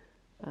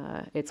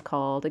it's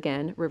called,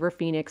 again, River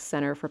Phoenix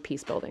Center for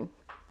Peace Building. go.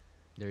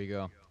 There you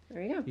go.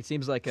 There you go. He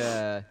seems like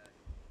a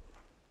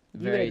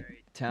very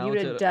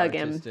talented, dug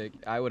him. artistic.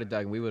 I would have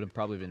dug him. We would have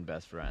probably been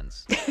best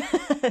friends.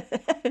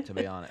 To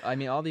be honest, I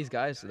mean, all these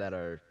guys that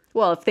are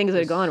Well, if things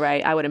had gone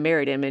right, I would have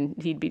married him and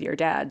he'd be your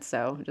dad.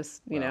 So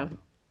just, yeah,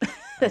 I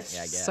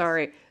guess.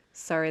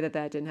 Sorry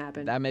that didn't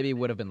happen. That maybe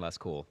would have been less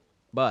cool,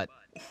 but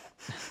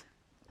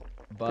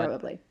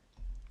Probably.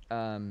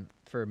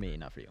 for me,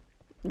 not for you.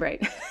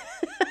 Right. It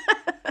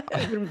would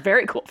have been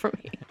very cool for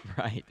me.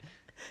 Right.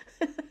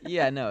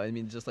 Yeah, no, I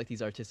mean, just like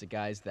these artistic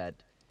guys that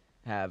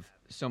have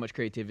so much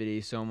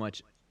creativity, so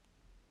much,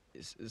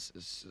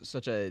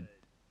 such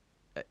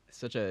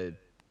a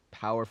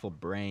powerful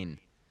brain,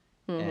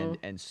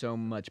 and so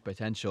much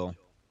potential,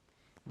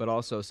 but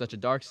also such a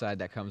dark side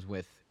that comes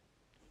with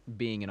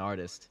being an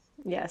artist.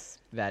 Yes.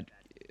 That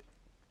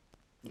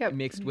Yep.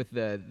 mixed with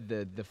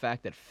the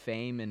fact that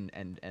fame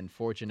and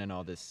fortune and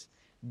all this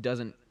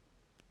doesn't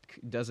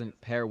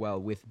pair well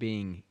with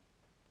being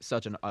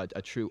such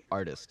a true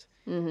artist,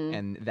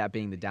 and that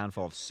being the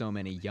downfall of so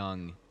many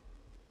young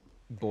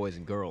boys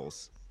and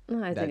girls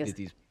I think that it's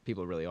these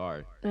people really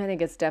are. I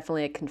think it's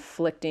definitely a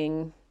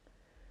conflicting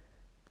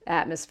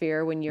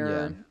atmosphere when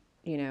you're,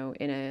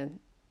 in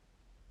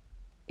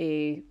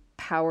a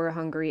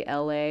power-hungry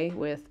LA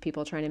with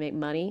people trying to make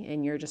money,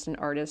 and you're just an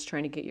artist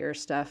trying to get your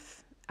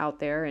stuff out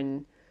there,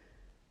 and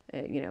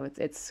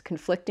it's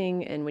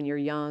conflicting. And when you're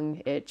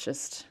young,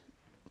 it's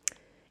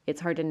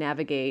hard to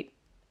navigate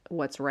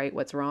what's right,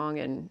 what's wrong,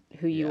 and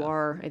who you Yeah.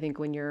 are. I think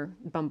when you're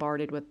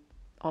bombarded with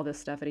all this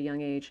stuff at a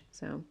young age.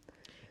 So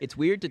It's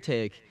weird to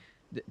take,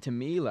 to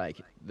me,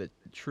 like the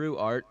true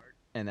art,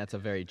 and that's a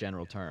very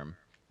general term,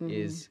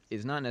 is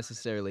not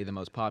necessarily the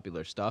most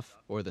popular stuff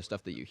or the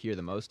stuff that you hear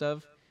the most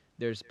of.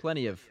 There's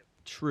plenty of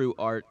true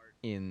art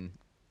in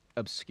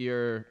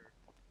obscure,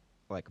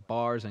 like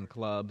bars and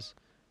clubs,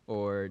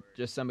 or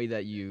just somebody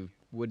that you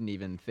wouldn't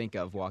even think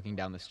of walking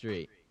down the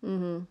street.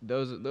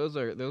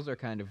 Those are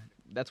kind of,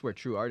 that's where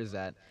true art is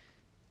at.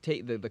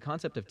 The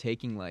concept of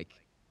taking like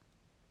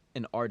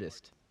an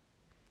artist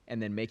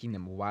and then making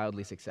them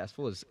wildly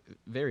successful is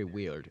very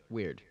weird,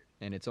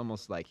 and it's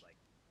almost like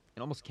it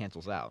almost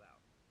cancels out.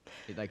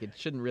 It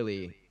shouldn't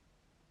really.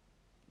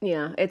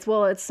 Yeah, it's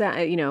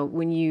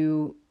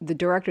when the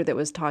director that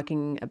was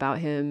talking about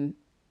him,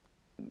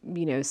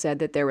 said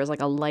that there was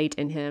like a light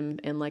in him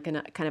and like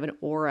a kind of an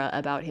aura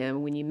about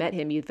him when you met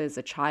him even as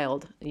a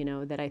child,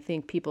 that I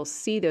think people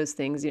see those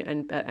things,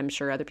 and I'm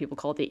sure other people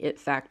call it the it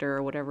factor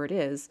or whatever it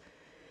is,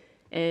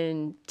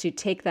 and to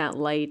take that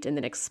light and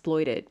then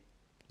exploit it,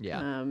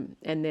 Yeah.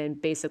 and then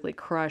basically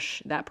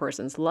crush that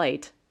person's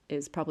light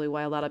is probably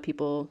why a lot of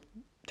people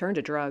turn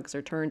to drugs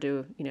or turn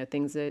to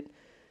things that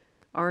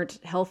aren't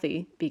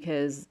healthy,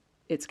 because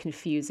it's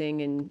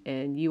confusing,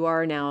 and you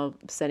are now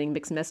sending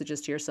mixed messages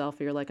to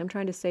yourself. You're like, I'm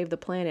trying to save the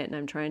planet and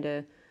I'm trying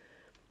to,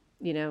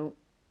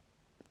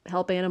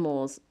 help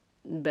animals,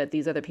 but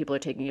these other people are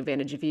taking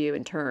advantage of you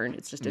in turn.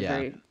 It's just a Yeah.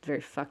 very,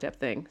 very fucked up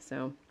thing.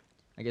 So,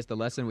 I guess the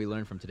lesson we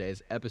learned from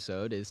today's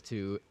episode is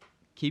to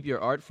keep your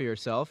art for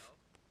yourself,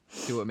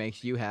 do what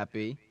makes you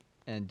happy,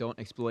 and don't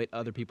exploit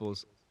other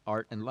people's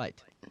art and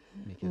light,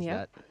 because Yeah.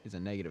 that is a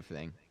negative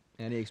thing.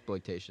 Any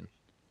exploitation,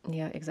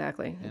 yeah,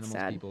 exactly. It's animals,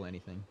 sad. people,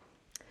 anything.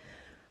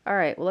 All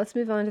right, well, let's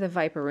move on to the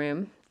Viper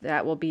Room.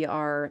 That will be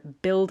our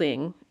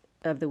building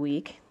of the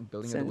week.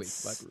 Building of the week.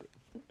 since- Viper Room.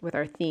 With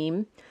our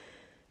theme.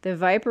 The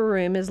Viper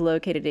Room is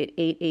located at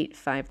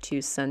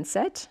 8852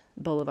 Sunset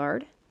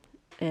Boulevard,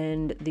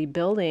 and the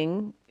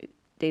building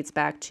dates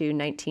back to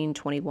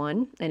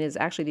 1921 and is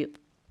actually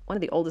one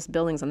of the oldest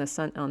buildings on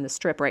the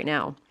strip right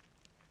now.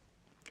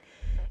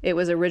 It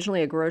was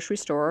originally a grocery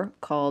store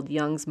called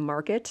Young's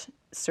Market,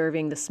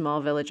 serving the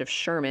small village of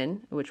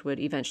Sherman, which would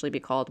eventually be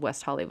called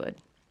West Hollywood.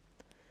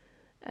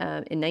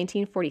 In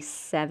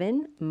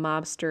 1947,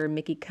 mobster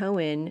Mickey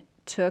Cohen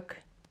took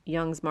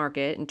Young's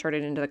Market and turned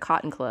it into the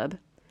Cotton Club,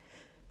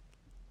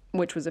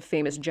 which was a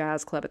famous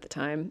jazz club at the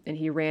time, and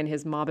he ran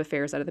his mob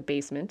affairs out of the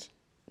basement.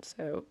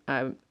 So,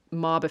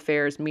 mob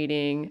affairs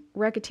meaning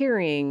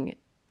racketeering,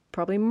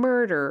 probably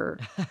murder,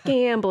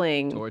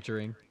 gambling,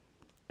 Torturing.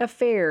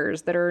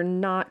 affairs that are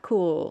not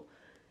cool.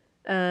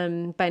 By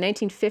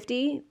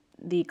 1950,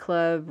 the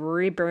club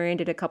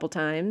rebranded a couple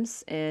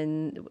times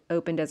and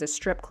opened as a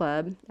strip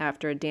club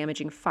after a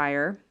damaging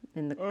fire.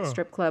 And the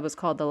strip club was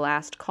called the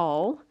Last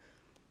Call.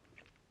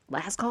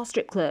 Last Call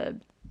Strip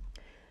Club.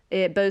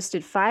 It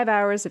boasted 5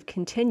 hours of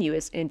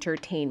continuous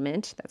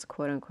entertainment. That's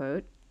quote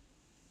unquote.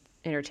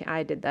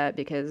 I did that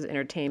because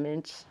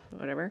entertainment,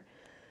 whatever.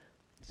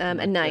 A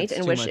night That's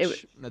in too which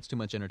much, that's too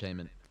much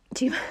entertainment.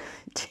 too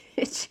much.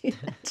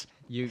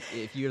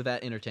 If you're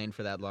that entertained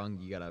for that long,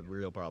 you got a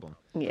real problem.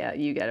 Yeah,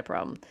 you got a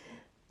problem.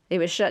 It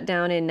was shut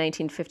down in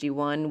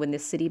 1951 when the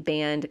city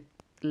banned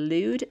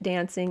lewd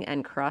dancing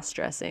and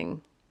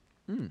cross-dressing.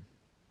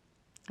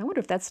 I wonder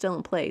if that's still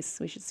in place.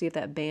 We should see if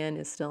that ban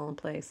is still in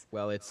place.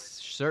 Well, it's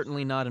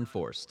certainly not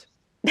enforced.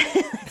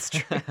 That's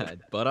true.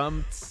 But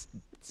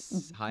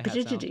hi-hat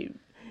sound.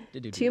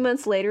 2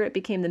 months later, it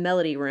became the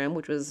Melody Room,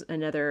 which was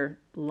another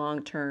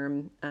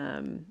long-term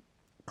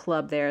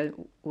club there,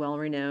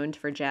 well-renowned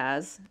for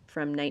jazz,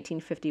 from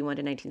 1951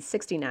 to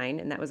 1969,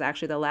 and that was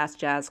actually the last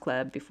jazz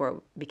club before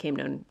it became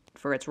known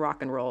for its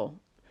rock and roll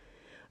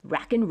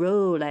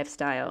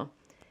lifestyle.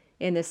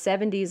 In the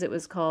 70s, it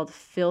was called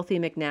Filthy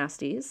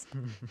McNasty's,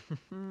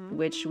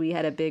 which we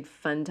had a big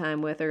fun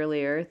time with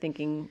earlier,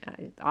 thinking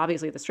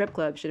obviously the strip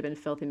club should have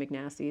been Filthy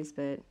McNasty's,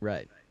 but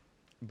Right.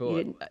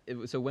 But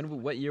so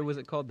what year was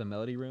it called? The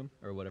Melody Room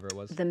or whatever it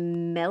was? the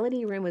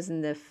Melody Room was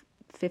in the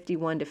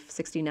 51 to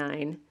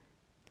 69.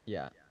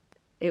 Yeah.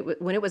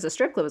 When it was a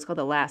strip club, it was called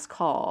the Last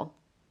Call,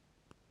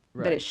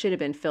 Right. but it should have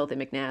been Filthy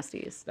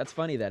McNasty's. That's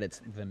funny that it's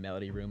the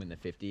Melody Room in the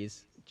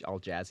 50s, all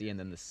jazzy, and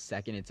then the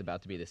second it's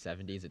about to be the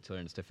 70s, it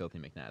turns to Filthy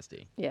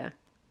McNasty. Yeah,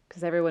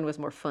 because everyone was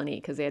more funny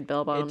because they had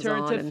bell bottoms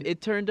on.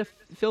 It turned to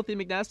Filthy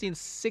McNasty in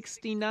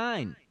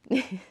 69.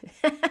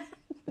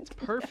 It's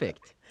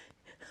perfect.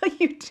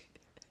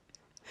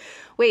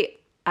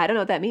 Wait, I don't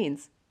know what that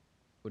means.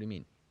 What do you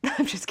mean?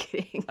 I'm just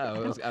kidding.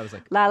 Oh, I was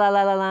like, La la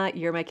la la la.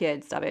 You're my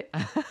kid. Stop it.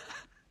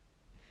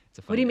 it's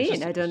a What do you funny- it's mean?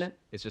 just- I don't know.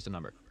 It's just a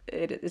number.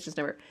 It's just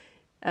never.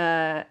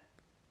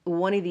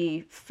 One of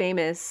the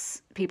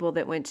famous people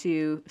that went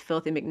to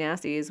Filthy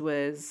McNasty's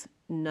was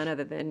none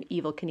other than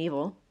Evel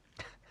Knievel,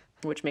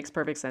 which makes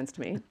perfect sense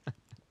to me.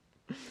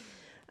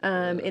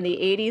 In the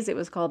 80s, it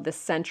was called The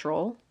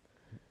Central,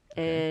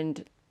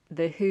 and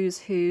the Who's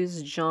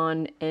Who's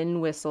John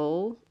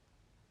Entwistle,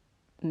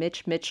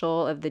 Mitch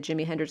Mitchell of the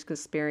Jimi Hendrix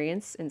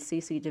Experience, and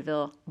CeCe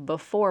DeVille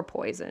before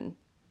Poison.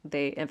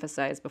 They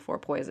emphasized before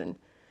Poison,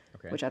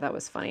 Okay. which I thought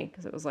was funny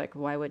because it was like,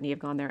 why wouldn't he have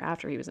gone there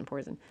after he was in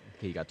Poison?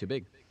 He got too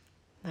big.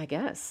 I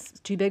guess.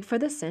 Too big for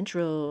the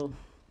Central.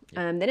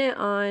 Then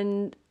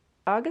on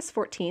August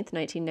 14th,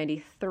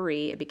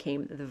 1993, it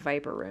became the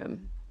Viper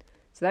Room.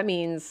 So that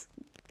means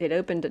it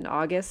opened in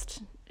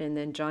August, and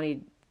then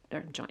Johnny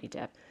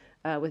Depp,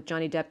 with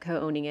Johnny Depp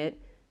co-owning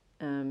it.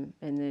 And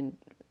then,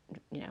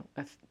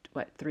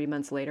 3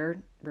 months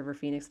later, River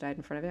Phoenix died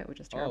in front of it,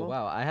 which is terrible. Oh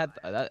wow,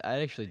 I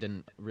actually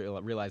didn't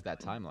realize that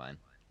timeline.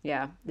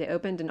 Yeah, they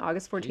opened on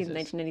August 14th, Jesus.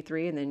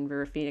 1993, and then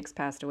River Phoenix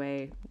passed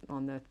away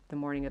on the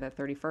morning of the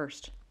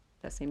 31st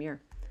that same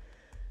year.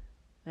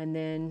 And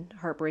then,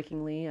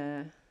 heartbreakingly,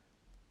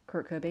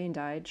 Kurt Cobain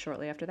died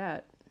shortly after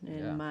that. And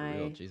Yeah, for real.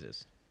 my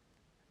Jesus.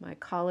 my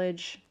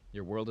college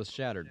Your world is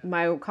shattered.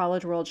 my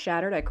college world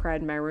shattered. I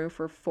cried in my room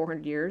for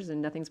 400 years,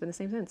 and nothing's been the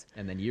same since.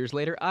 And then years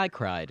later, I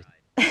cried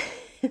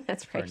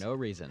That's for right. no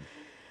reason.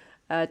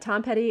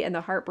 Tom Petty and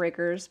the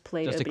Heartbreakers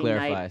played Just to opening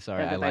clarify, night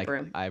sorry, of the I like Viper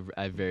Room.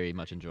 I very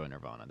much enjoy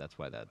Nirvana. That's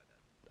why that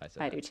I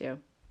said I that. do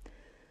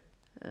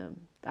too.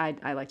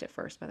 I liked it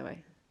first, by the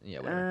way. Yeah,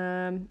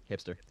 whatever.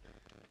 Hipster.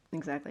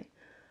 Exactly.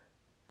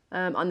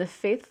 On the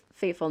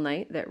fateful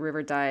night that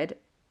River died,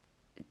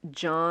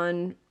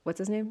 John, what's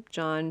his name?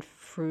 John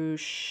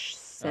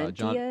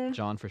Frusciante?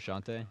 John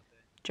Frusciante.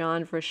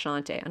 John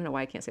Frusciante. I don't know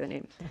why I can't say the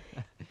name.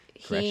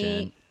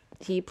 Correction.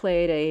 He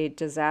played a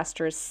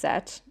disastrous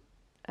set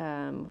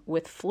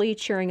with Flea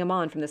cheering him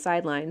on from the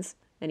sidelines,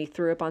 and he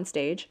threw up on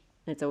stage.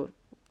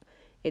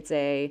 It's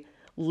a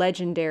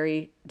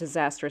legendary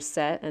disastrous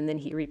set, and then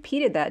he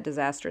repeated that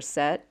disastrous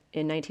set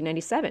in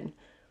 1997,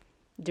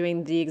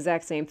 doing the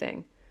exact same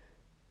thing.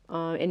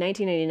 In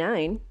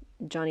 1989,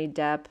 Johnny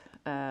Depp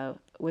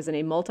was in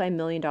a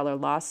multi-million-dollar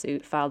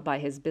lawsuit filed by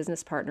his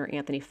business partner,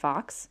 Anthony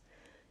Fox.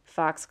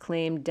 Fox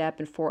claimed Depp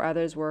and 4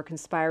 others were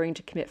conspiring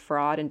to commit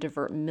fraud and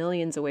divert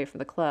millions away from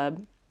the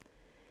club.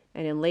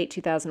 And in late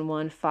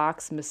 2001,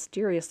 Fox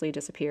mysteriously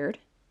disappeared.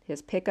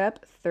 His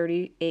pickup,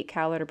 38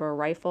 caliber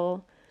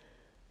rifle,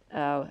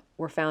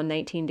 were found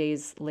 19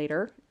 days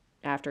later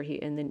after he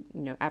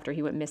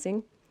went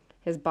missing.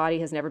 His body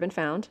has never been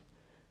found.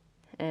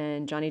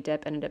 And Johnny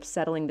Depp ended up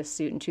settling the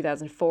suit in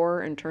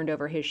 2004 and turned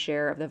over his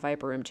share of the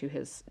Viper Room to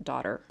his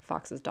daughter,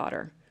 Fox's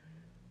daughter.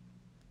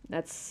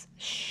 That's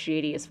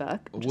shady as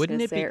fuck. I'm just Wouldn't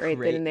gonna it say be it right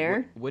then and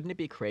there. Wouldn't it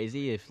be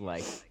crazy if,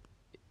 like,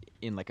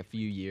 in like a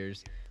few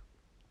years,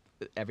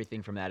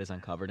 everything from that is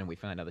uncovered and we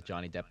find out that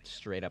Johnny Depp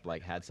straight up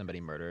like had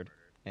somebody murdered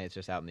and it's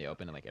just out in the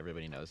open and like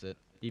everybody knows it,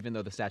 even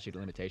though the statute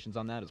of limitations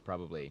on that is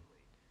probably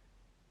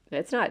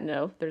It's not,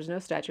 no. There's no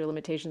statute of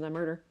limitations on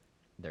murder.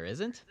 there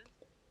isn't.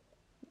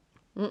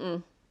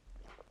 Well,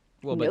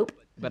 Nope.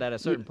 but at a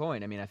certain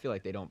point, I mean, I feel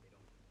like they don't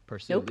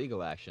pursue Nope.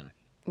 legal action.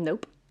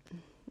 Nope.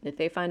 If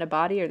they find a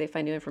body or they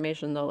find new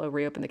information, they'll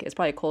reopen the case. It's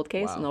probably a cold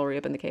case, Wow. and they'll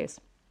reopen the case.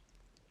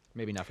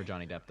 Maybe not for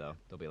Johnny Depp though.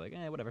 They'll be like,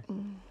 whatever.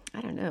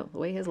 I don't know. The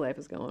way his life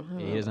is going. I don't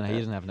He know doesn't. about He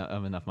doesn't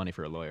have enough money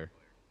for a lawyer.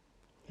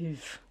 that.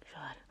 Oof,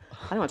 God.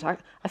 I don't want to talk.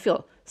 I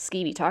feel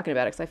skeevy talking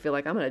about it because I feel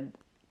like I'm going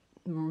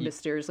to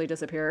mysteriously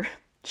disappear.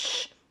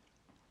 Shh.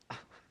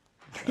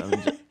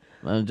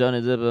 I'm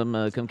Johnny Depp.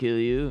 I'm come kill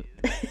you.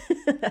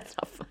 That's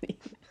not funny.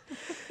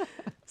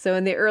 So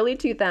in the early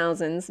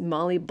 2000s,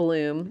 Molly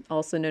Bloom,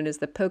 also known as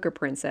the Poker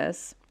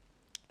Princess,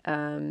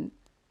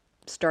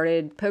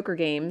 started poker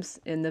games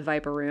in the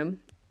Viper Room.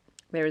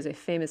 There was a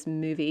famous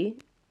movie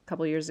a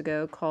couple years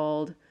ago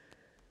called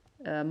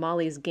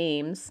Molly's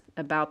Games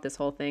about this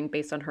whole thing,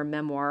 based on her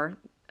memoir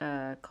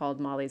called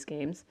Molly's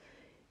Games.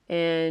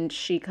 And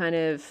she kind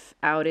of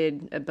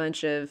outed a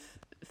bunch of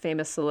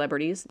famous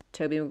celebrities,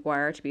 Tobey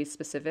Maguire to be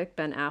specific,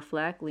 Ben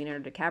Affleck,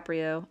 Leonardo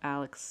DiCaprio,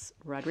 Alex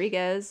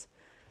Rodriguez,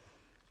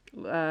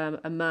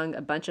 among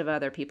a bunch of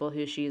other people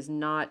who she's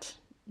not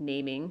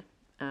naming.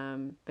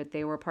 But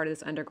they were part of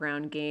this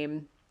underground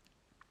game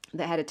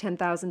that had a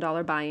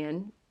 $10,000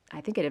 buy-in. I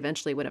think it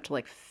eventually went up to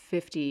like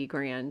 50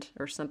 grand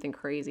or something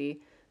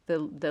crazy.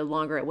 The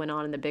longer it went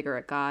on and the bigger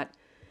it got.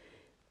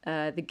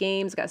 The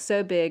games got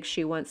so big,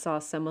 she once saw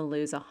someone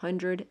lose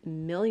 $100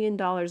 million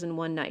in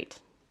one night.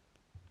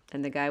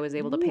 And the guy was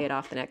able to pay it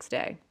off the next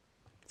day.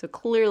 So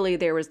clearly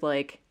there was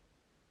like,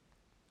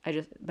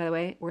 by the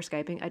way, we're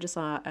Skyping. I just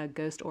saw a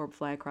ghost orb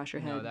fly across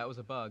your head. No, that was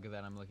a bug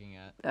that I'm looking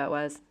at. That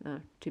was? Oh,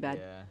 too bad.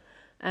 Yeah.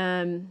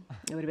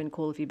 It would have been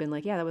cool if you'd been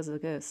like, yeah, that was a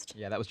ghost.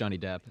 Yeah, that was Johnny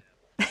Depp.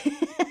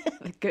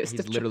 The ghost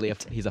He's of literally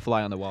Johnny he's a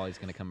fly on the wall. He's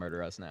gonna come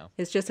murder us now.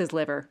 It's just his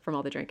liver from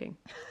all the drinking.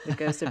 The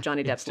ghost of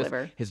Johnny Depp's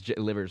liver. His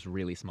liver's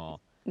really small.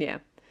 Yeah.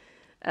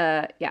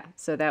 Yeah,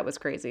 so that was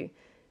crazy.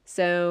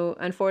 So,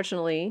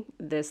 unfortunately,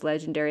 this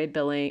legendary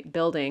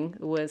building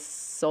was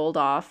sold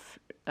off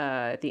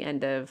at the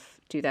end of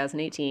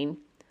 2018.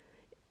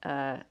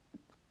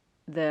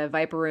 The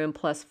Viper Room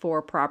plus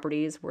 4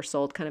 properties were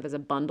sold kind of as a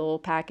bundle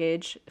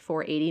package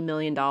for $80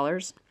 million.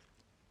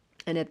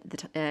 And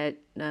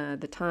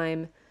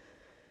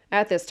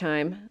at this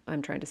time,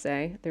 I'm trying to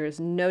say, there is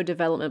no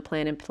development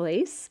plan in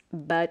place,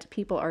 but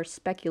people are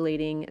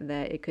speculating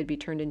that it could be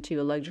turned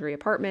into luxury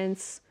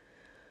apartments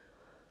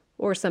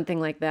or something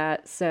like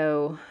that.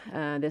 So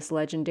this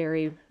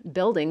legendary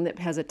building that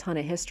has a ton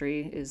of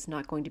history is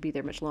not going to be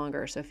there much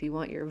longer. So if you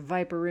want your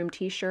Viper Room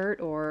t-shirt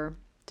or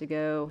to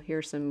go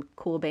hear some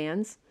cool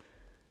bands,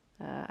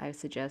 I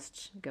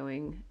suggest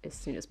going as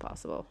soon as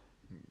possible.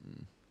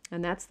 Mm-hmm.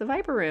 And that's the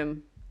Viper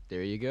Room.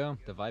 There you go.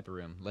 The Viper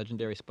Room.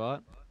 Legendary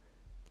spot.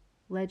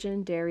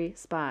 Legendary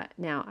spot.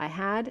 Now, I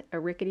had a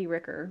Rickety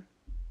Ricker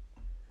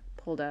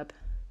pulled up,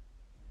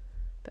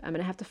 but I'm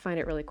going to have to find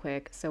it really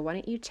quick. So why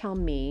don't you tell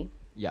me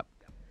Yep.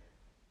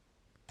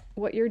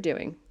 what you're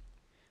doing?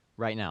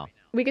 right now.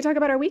 We could talk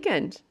about our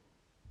weekend.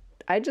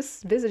 I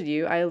just visited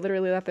you. I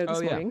literally left there this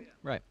Oh, yeah. morning.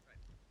 Right.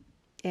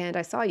 And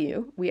I saw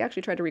you. We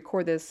actually tried to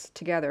record this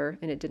together,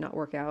 and it did not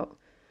work out.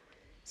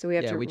 So we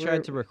have Yeah, to. we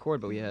tried to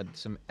record, but we had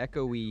some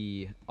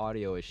echoey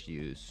audio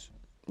issues.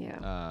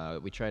 Yeah.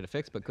 We tried to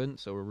fix, but couldn't,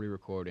 so we're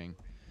re-recording.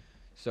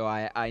 So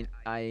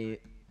I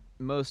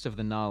most of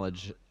the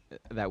knowledge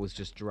that was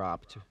just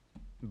dropped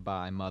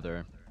by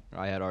Mother,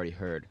 I had already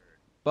heard.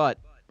 But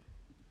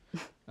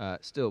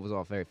still, it was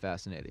all very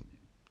fascinating.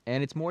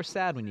 And it's more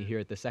sad when you hear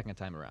it the second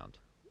time around,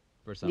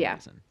 for some Yeah,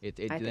 reason. I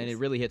Then think it so.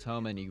 really hits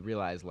home, and you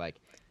realize, like,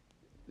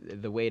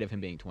 the weight of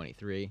him being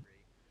 23,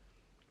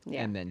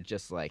 Yeah. and then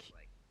just, like,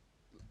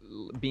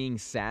 being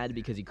sad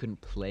because he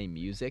couldn't play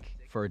music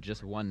for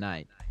just one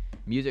night.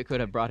 Music could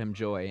have brought him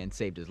joy and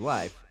saved his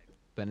life,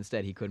 but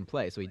instead he couldn't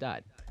play, so he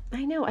died.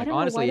 I know. I Like, don't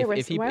honestly, know why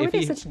if he- why if were they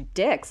he- such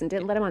dicks and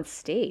didn't let him on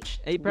stage?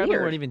 They It's probably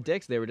weird. weren't even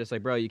dicks. They were just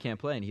like, bro, you can't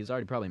play. And he was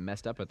already probably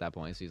messed up at that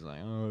point. So he's like,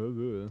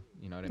 oh,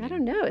 you know what I mean? I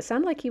don't know. It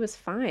sounded like he was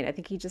fine. I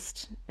think he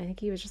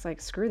was just like,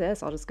 screw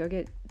this. I'll just go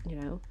get, Yeah.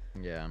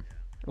 Well,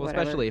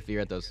 Whatever. especially if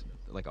you're at those,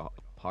 like a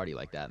party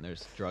like that and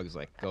there's drugs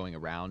like going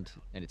around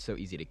and it's so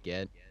easy to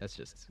get.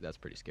 That's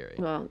pretty scary.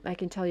 Well, I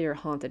can tell you're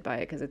haunted by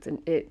it because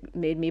it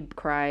made me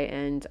cry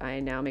and I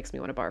now makes me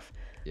want to barf.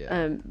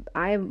 Yeah.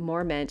 I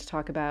more meant to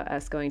talk about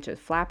us going to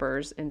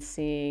Flappers and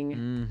seeing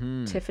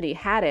Mm-hmm. Tiffany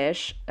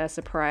Haddish, a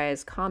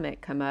surprise comic,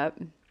 come up.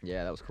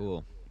 Yeah, that was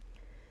cool.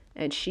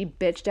 And she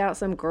bitched out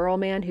some girl,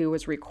 man, who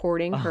was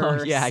recording her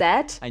Oh, yeah.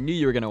 set. I knew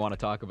you were going to want to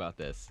talk about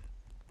this.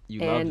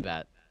 You loved And-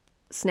 that.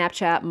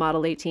 Snapchat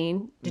Model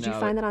 18. Did you No,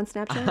 find that on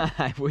Snapchat?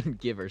 I wouldn't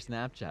give her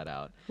Snapchat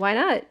out. Why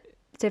not?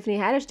 Tiffany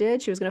Haddish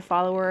did. She was going to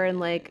follow her and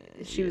like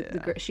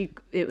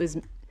it was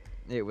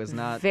It was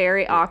not.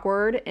 very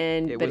awkward but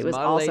it was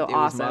Model also 8, It was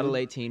awesome. Model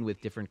 18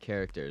 with different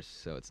characters,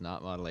 so it's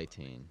not Model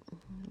 18.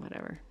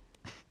 Whatever.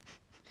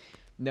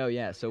 No,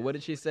 yeah. So what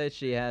did she say?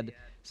 She had.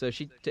 So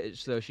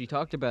she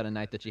talked about a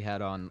night that she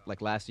had on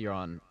like last year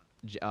on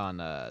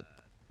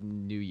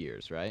New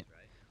Year's, right?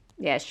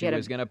 Yeah, She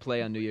was gonna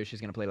play on New Year's.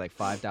 She's gonna play like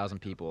 5,000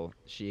 people.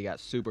 She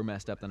got super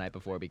messed up the night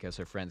before because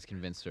her friends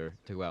convinced her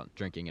to go out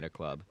drinking at a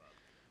club.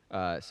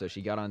 So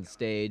she got on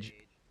stage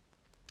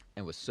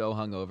and was so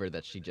hungover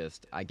that she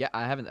just I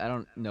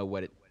don't know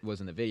what it was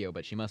in the video,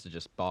 but she must have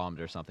just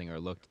bombed or something or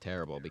looked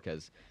terrible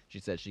because she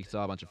said she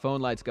saw a bunch of phone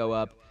lights go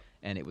up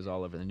and it was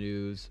all over the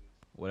news,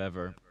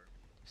 whatever.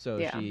 So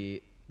Yeah.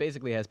 she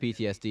basically has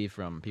PTSD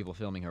from people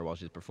filming her while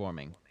she's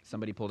performing.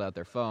 Somebody pulled out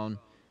their phone,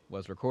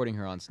 was recording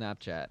her on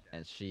Snapchat,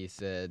 and she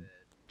said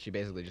she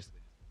basically just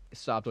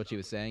stopped what she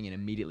was saying and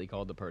immediately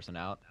called the person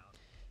out.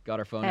 Got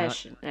her phone As out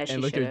she and should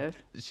looked her, have.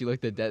 she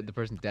looked at the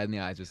person dead in the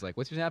eyes, was like,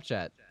 "What's your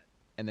Snapchat?"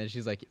 And then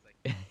she's like,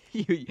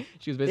 she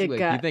was basically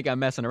like, "You think I'm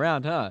messing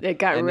around, huh?" It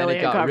got and really then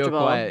it got real uncomfortable.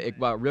 quiet. It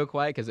got real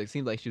quiet because it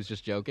seemed like she was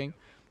just joking.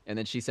 And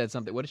then she said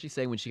something. What did she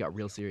say when she got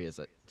real serious?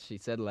 She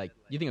said like,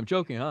 "You think I'm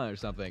joking, huh?" or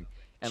something.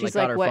 And She's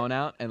got like, her "What?" phone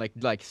out and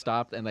like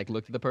stopped and like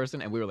looked at the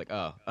person and we were like,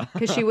 "Oh."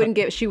 Because she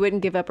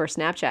wouldn't give up her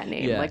Snapchat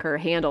name, Yeah. like her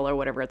handle or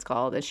whatever it's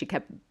called, and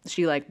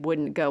she like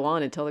wouldn't go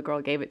on until the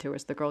girl gave it to her.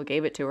 So the girl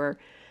gave it to her, and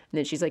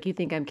then she's like, "You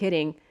think I'm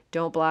kidding?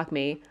 Don't block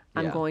me.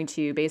 I'm Yeah. going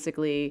to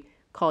basically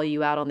call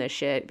you out on this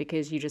shit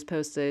because you just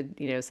posted,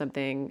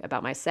 something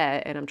about my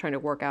set, and I'm trying to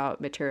work out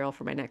material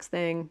for my next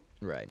thing."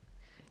 Right.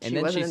 She And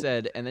then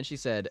wasn't- she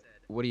said,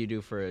 "What do you do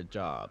for a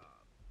job?"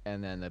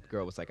 And then the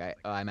girl was like,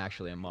 I'm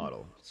actually a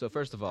model." So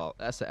first of all,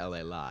 that's a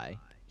LA lie.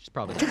 She's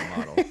probably not a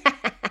model.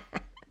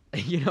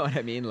 You know what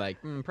I mean? Like,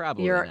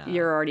 probably not.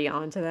 You're already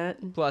on to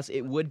that. Plus,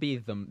 it would be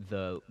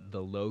the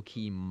low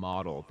key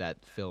model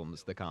that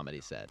films the comedy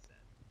set.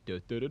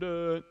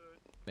 Da-da-da-da.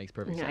 Makes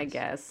perfect sense. I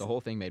guess. The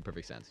whole thing made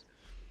perfect sense.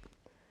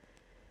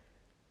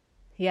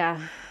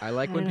 Yeah. I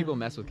like when don't people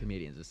mess with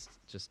comedians.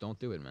 Just don't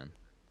do it, man.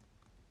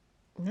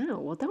 No,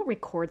 well, don't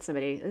record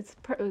somebody. It's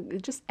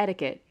just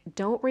etiquette.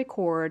 Don't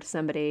record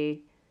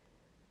somebody.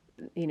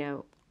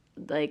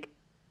 Like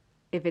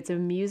if it's a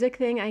music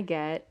thing, I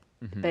get.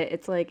 Mm-hmm. But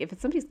it's like if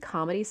it's somebody's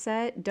comedy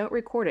set, don't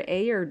record it.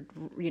 You're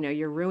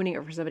ruining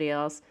it for somebody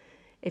else.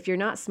 If you're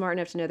not smart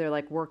enough to know they're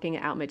like working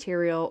out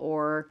material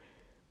or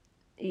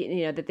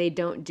that they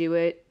don't do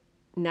it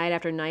night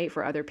after night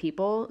for other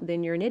people,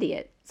 then you're an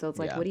idiot. So it's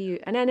like, Yeah. what do you?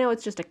 And I know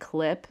it's just a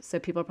clip, so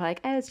people are probably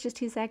like, it's just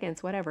 2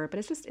 seconds, whatever. But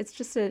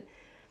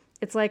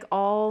it's like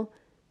all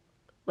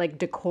like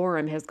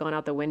decorum has gone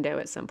out the window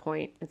at some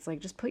point. It's like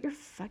just put your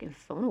fucking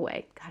phone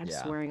away. God, I'm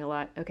Yeah. swearing a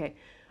lot. Okay,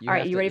 You all right,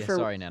 have you to- ready yeah, for?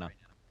 Sorry, Nano.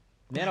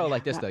 Nano,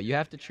 like this though. You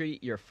have to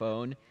treat your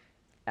phone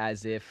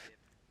as if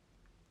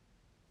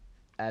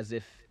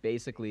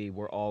basically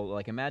we're all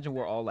like, imagine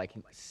we're all like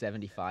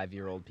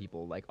 75-year-old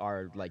people, like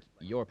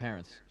your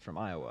parents from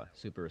Iowa,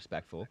 super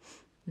respectful.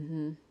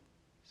 Mm-hmm.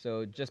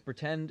 So just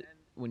pretend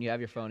when you have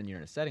your phone and you're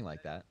in a setting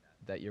like that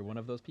you're one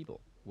of those people.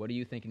 What do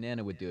you think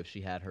Nana would do if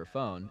she had her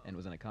phone and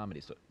was in a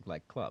comedy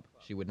club?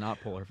 She would not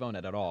pull her phone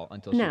out at all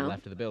until she No.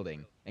 left the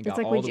building and It's got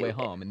like all we the way do-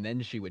 home, and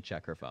then she would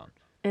check her phone.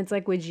 And it's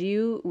like, would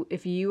you,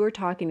 if you were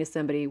talking to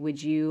somebody,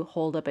 would you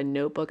hold up a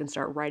notebook and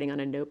start writing on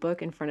a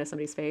notebook in front of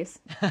somebody's face?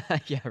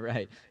 Yeah,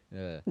 right.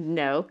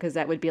 No, because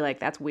that would be like,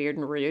 that's weird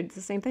and rude. It's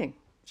the same thing.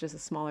 It's just a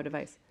smaller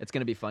device. It's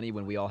gonna be funny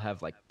when we all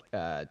have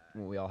our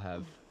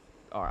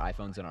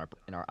iPhones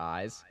in our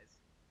eyes,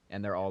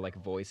 and they're all like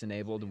voice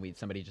enabled, and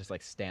somebody just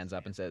like stands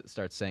up and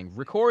starts saying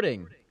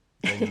recording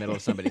in the middle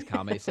of somebody's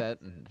comedy set,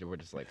 and we're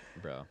just like,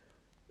 bro.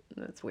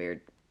 That's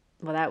weird.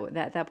 Well,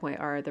 at that point,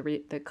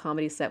 the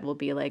comedy set will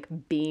be like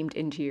beamed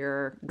into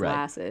your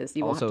glasses.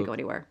 You won't have to go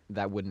anywhere.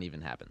 That wouldn't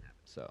even happen.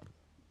 So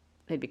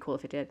it'd be cool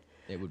if it did.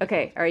 It would. Be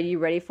okay, cool. Are you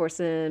ready for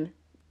some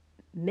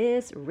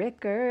Miss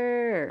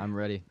Ricker? I'm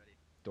ready.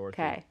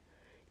 Dorothy. Okay.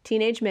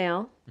 Teenage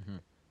male. Mm-hmm.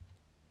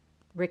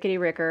 Rickety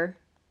Ricker,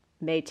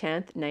 May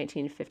 10th,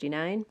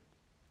 1959.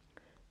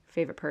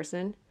 Favorite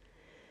person.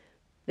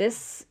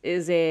 This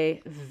is a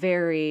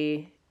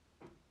very,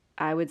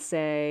 I would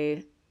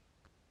say,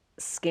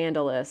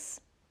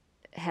 scandalous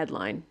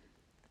headline.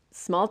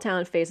 Small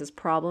town faces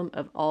problem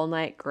of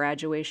all-night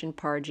graduation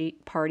party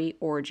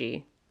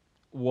orgy.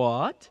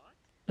 What?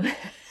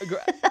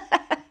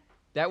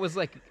 That was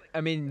like, I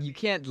mean, you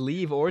can't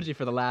leave orgy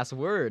for the last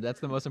word. That's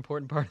the most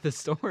important part of the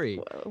story.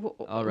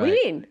 All right. What do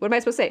you mean? What am I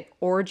supposed to say?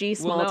 Orgy,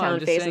 small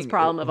town faces saying,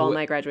 problem of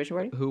all-night graduation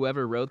party?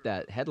 Whoever wrote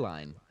that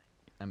headline,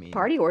 I mean...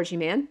 Party orgy,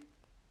 man.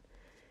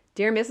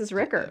 Dear Mrs.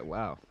 Ricker.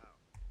 Wow.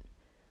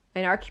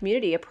 In our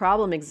community, a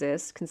problem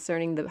exists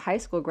concerning the high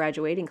school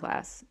graduating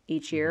class.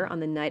 Each year, on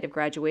the night of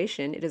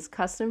graduation, it is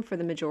custom for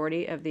the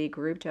majority of the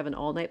group to have an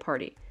all-night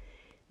party.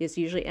 This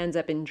usually ends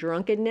up in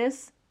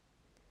drunkenness,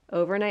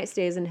 overnight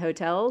stays in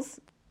hotels,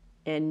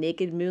 and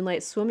naked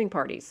moonlight swimming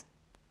parties.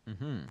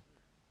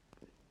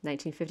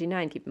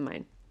 1959, keep in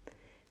mind.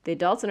 The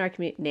adults in our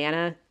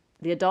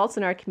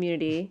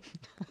community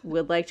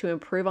would like to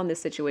improve on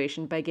this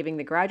situation by giving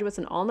the graduates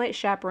an all-night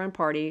chaperone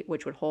party,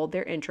 which would hold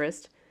their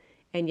interest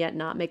and yet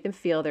not make them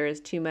feel there is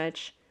too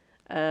much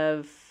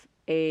of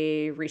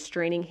a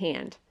restraining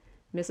hand.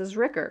 Mrs.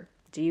 Ricker,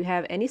 do you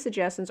have any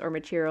suggestions or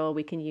material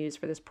we can use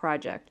for this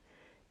project?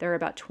 There are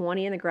about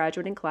 20 in the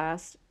graduating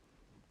class.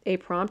 A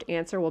prompt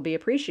answer will be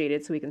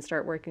appreciated so we can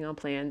start working on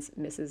plans,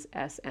 Mrs.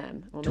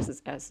 S.M. Well,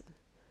 Mrs. S.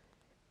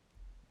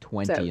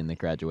 20 in the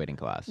graduating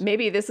class.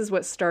 Maybe this is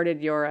what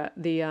started your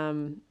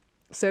the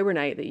sober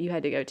night that you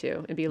had to go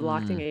to and be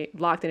locked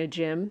in a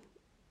gym.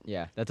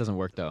 Yeah, that doesn't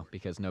work though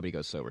because nobody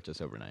goes sober to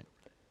sober night.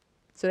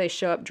 So they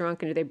show up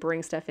drunk and do they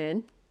bring stuff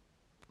in?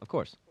 Of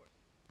course.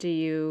 Do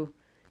you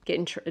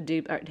get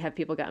have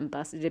people gotten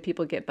busted? Did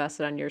people get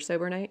busted on your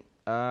sober night?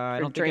 I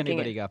don't think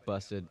anybody got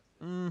busted.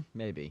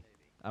 Maybe.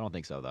 I don't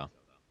think so though.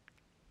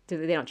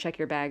 They don't check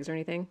your bags or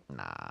anything?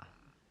 Nah.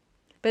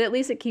 But at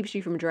least it keeps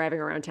you from driving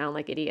around town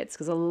like idiots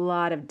because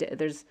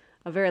there's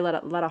a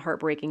lot of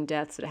heartbreaking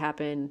deaths that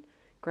happen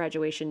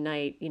graduation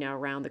night,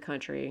 around the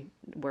country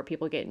where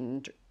people get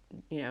in,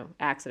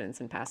 accidents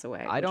and pass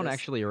away. I don't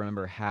actually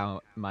remember how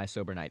my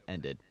sober night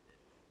ended.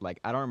 Like,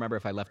 I don't remember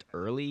if I left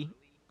early.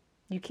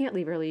 You can't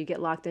leave early. You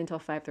get locked in until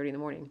 5:30 in the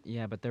morning.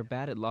 Yeah, but they're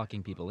bad at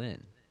locking people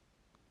in.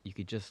 You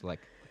could just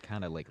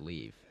kind of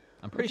leave.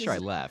 I'm pretty sure I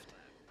left.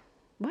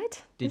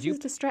 What? Did you?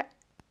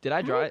 Did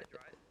I drive?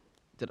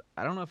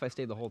 I don't know if I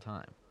stayed the whole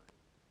time.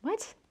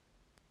 What?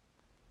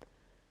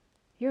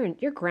 You're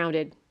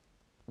grounded.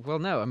 Well,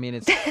 no. I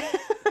mean,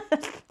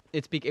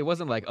 it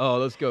wasn't like, oh,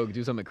 let's go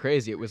do something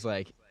crazy. It was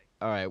like,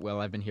 all right, well,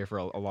 I've been here for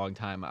a long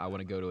time. I want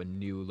to go to a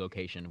new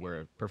location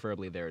where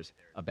preferably there's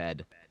a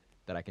bed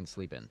that I can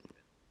sleep in.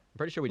 I'm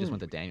pretty sure we just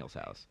went to Daniel's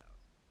house.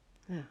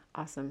 Oh,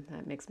 awesome.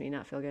 That makes me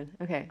not feel good.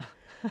 Okay.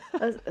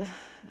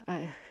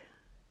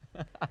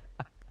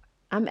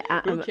 I'm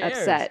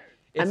upset.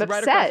 It's I'm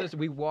right upset. across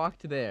we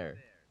walked there.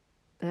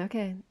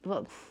 Okay.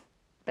 Well,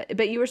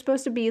 but you were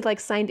supposed to be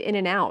signed in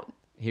and out.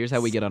 Here's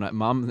how we get on it.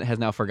 Mom has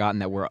now forgotten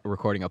that we're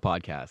recording a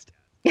podcast.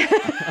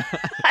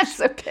 I'm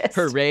so pissed.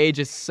 Her rage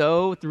is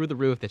so through the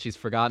roof that she's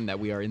forgotten that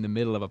we are in the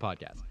middle of a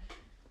podcast.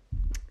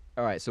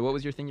 All right. So what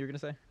was your thing you were going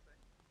to say?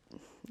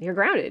 You're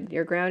grounded.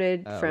 You're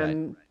grounded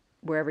from right.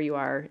 Wherever you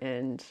are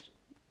and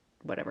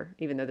whatever,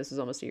 even though this was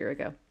almost a year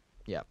ago.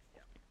 Yeah.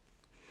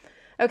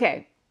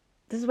 Okay.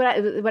 This is what I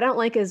don't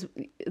like is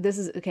this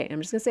is okay.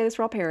 I'm just going to say this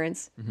for all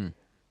parents. Mm-hmm.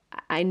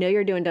 I know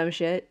you're doing dumb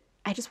shit.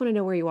 I just want to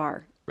know where you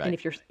are. Right. And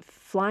if you're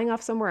flying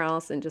off somewhere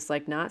else and just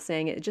not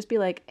saying it, just be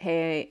like,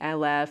 hey, I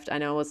left. I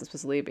know I wasn't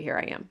supposed to leave, but here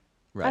I am.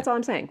 Right. That's all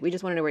I'm saying. We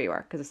just want to know where you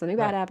are. Because if something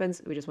bad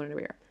happens, we just want to know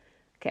where you are.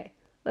 Okay.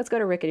 Let's go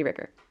to Rickety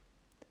Ricker.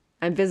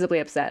 I'm visibly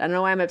upset. I don't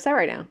know why I'm upset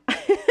right now.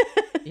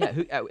 Yeah.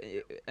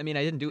 I mean,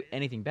 I didn't do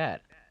anything bad.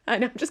 I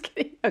know. I'm just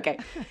kidding. Okay.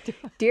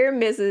 Dear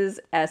Mrs.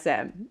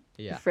 SM.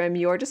 Yeah. From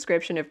your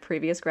description of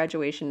previous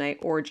graduation night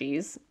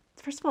orgies,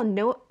 first of all,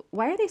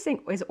 why are they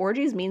saying, is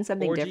orgies mean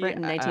something different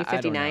in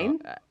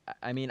 1959?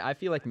 I mean, I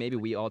feel like maybe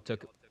we all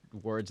took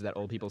words that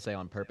old people say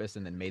on purpose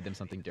and then made them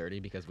something dirty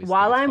because we.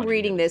 While I'm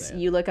reading this,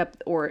 you look up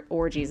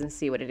orgies and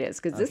see what it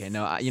is. Okay,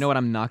 no, you know what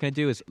I'm not going to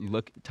do is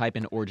type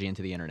in orgy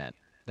into the internet.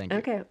 Thank you.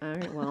 Okay, all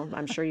right. Well,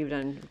 I'm sure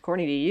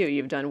according to you,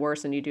 you've done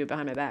worse than you do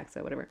behind my back.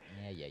 So whatever.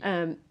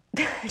 Yeah.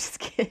 Just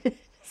kidding.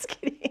 Just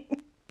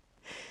kidding.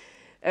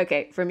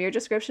 Okay, from your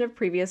description of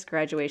previous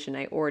graduation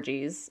night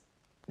orgies,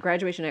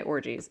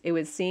 it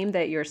would seem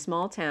that your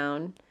small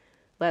town,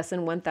 less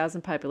than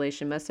 1,000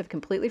 population, must have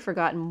completely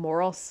forgotten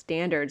moral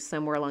standards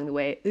somewhere along the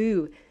way.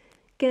 Ooh,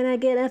 can I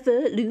get a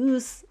foot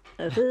loose?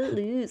 A foot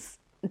loose.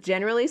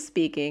 Generally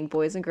speaking,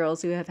 boys and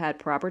girls who have had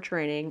proper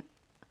training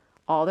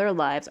all their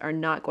lives are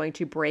not going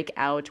to break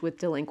out with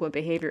delinquent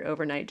behavior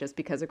overnight just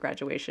because of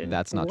graduation.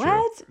 That's not true.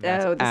 What?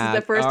 That's Oh, this is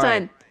the first all right.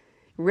 time.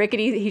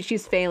 Rickety,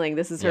 she's failing.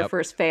 This is her Yep.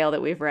 first fail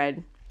that we've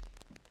read.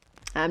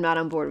 I'm not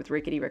on board with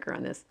Rickety Ricker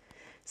on this.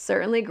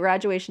 Certainly,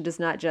 graduation does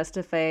not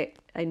justify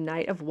a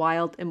night of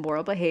wild,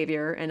 immoral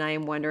behavior, and I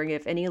am wondering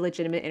if any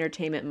legitimate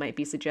entertainment might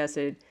be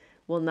suggested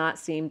will not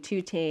seem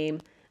too tame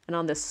and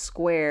on the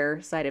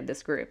square side of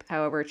this group.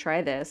 However,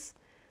 try this,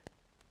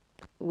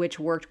 which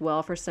worked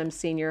well for some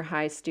senior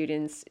high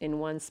students in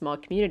one small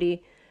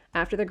community.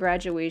 After the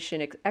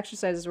graduation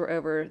exercises were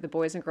over, the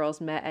boys and girls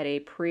met at a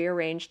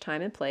prearranged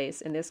time and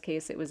place. In this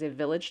case, it was a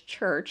village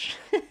church.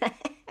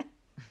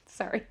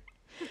 Sorry.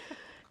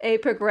 A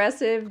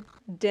progressive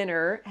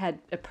dinner. I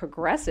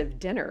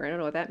don't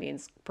know what that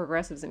means.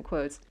 Progressives in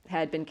quotes.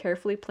 Had been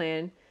carefully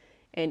planned,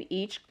 and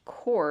each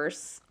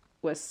course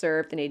was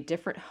served in a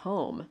different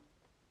home.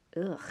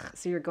 Ugh.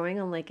 So you're going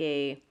on like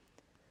a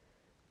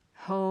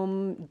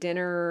home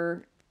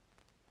dinner.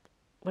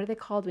 What are they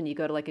called when you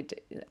go to like a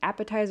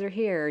appetizer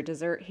here,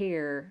 dessert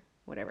here,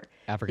 whatever?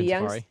 African The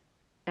safari.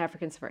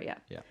 African safari, yeah.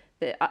 Yeah.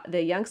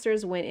 The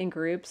youngsters went in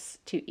groups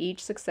to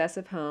each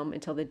successive home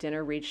until the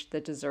dinner reached the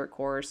dessert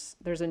course.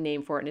 There's a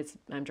name for it,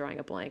 and I'm drawing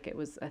a blank. It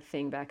was a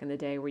thing back in the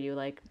day where you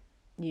like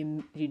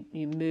you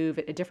move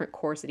a different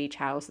course at each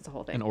house. It's a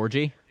whole thing. An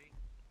orgy.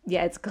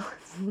 Yeah,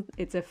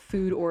 it's a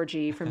food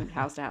orgy from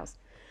house to house.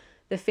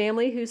 The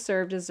family who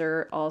served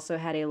dessert also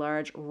had a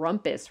large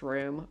rumpus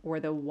room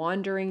where the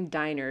wandering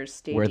diners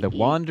stayed Where to the eat.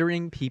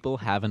 wandering people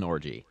have an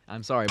orgy.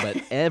 I'm sorry,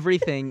 but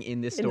everything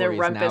in this In the story is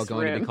now rumpus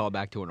going to room. be called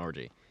back to an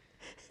orgy.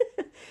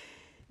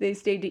 They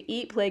stayed to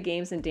eat, play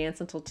games, and dance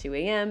until 2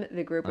 a.m.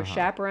 The group was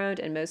chaperoned,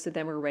 and most of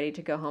them were ready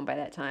to go home by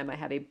that time. I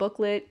have a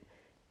booklet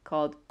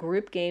called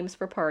Group Games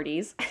for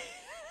Parties,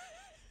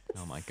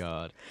 Oh my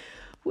god.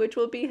 which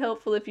will be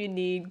helpful if you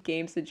need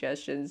game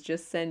suggestions.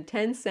 Just send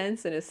 10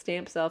 cents in a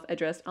stamped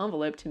self-addressed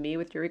envelope to me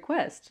with your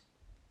request.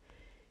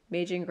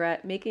 Making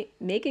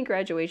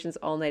graduations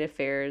all-night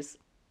affairs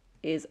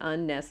is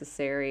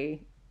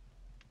unnecessary.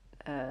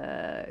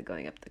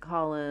 Going up the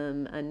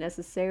column,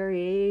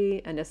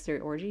 unnecessary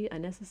orgy,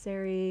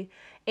 unnecessary,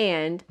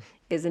 and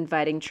is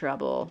inviting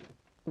trouble.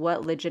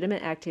 What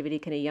legitimate activity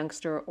can a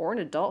youngster or an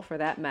adult, for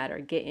that matter,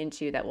 get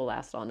into that will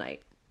last all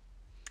night?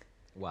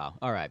 Wow.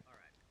 All right.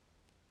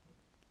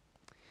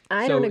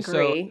 I So- don't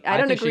agree. so I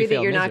don't think she agree that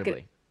failed you're not going.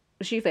 miserably.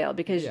 She failed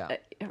because Yeah.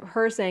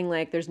 her saying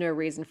like there's no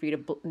reason for you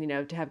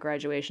to have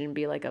graduation and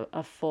be like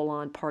a full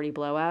on party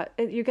blowout.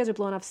 You guys are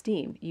blowing off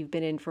steam. You've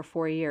been in for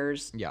 4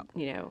 years. Yeah.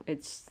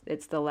 It's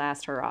the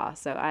last hurrah.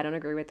 So I don't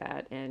agree with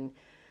that. And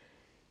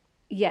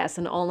yes,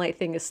 an all night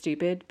thing is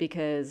stupid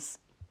because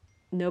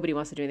nobody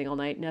wants to do anything all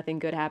night. Nothing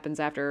good happens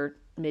after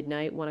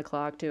midnight, 1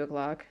 o'clock, 2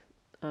 o'clock,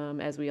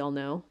 as we all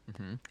know.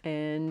 Mm-hmm.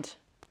 And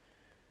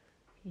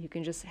you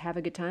can just have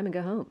a good time and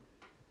go home.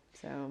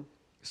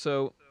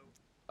 So,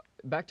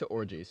 back to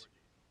orgies.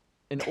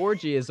 An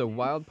orgy is a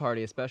wild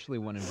party, especially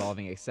one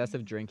involving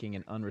excessive drinking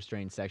and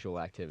unrestrained sexual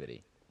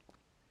activity.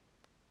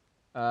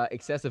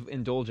 Excessive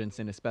indulgence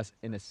in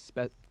a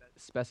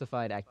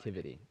specified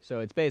activity. So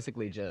it's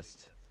basically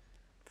just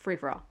Free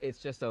for all. it's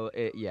just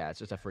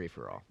a free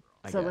for all.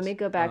 So let me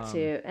go back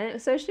to,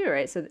 and so she,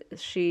 right? So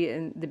she,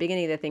 in the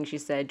beginning of the thing, she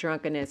said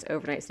drunkenness,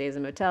 overnight stays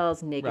in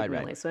motels, naked Right, right.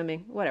 moonlight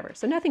swimming, whatever.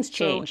 So nothing's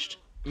changed.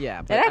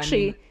 Yeah, but And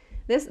actually, I mean,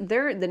 the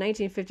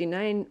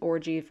 1959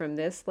 orgy from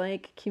this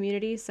like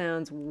community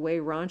sounds way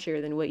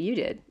raunchier than what you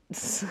did.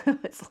 So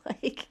it's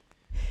like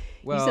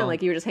you sound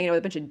like you were just hanging out with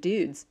a bunch of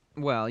dudes.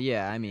 well,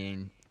 yeah. I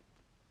mean,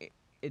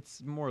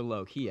 it's more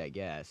low key, I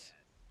guess.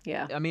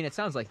 Yeah. I mean, it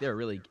sounds like they're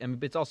really. I mean,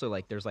 but it's also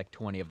like there's like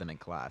 20 of them in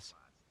class.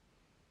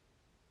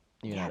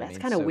 You know Yeah, what I that's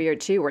mean? kind of So- weird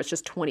too, where it's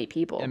just 20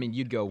 people. I mean,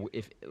 you'd go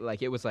if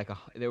like it was like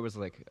there was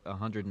like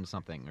 100 and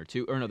something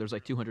or no, there's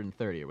like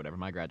 230 or whatever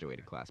my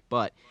graduated class.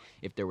 But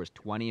if there was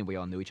 20 and we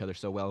all knew each other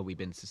so well, we've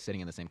been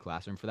sitting in the same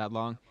classroom for that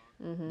long,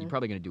 you're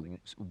probably gonna do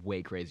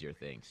way crazier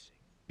things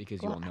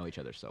because you all know each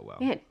other so well.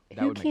 Man, that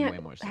who would make can't? way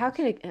more sense. How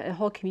can a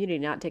whole community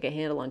not take a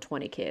handle on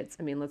 20 kids?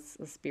 I mean, let's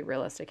be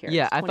realistic here.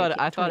 Yeah, It's I 20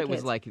 thought 20 it was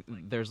kids. like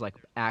there's like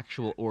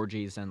actual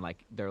orgies and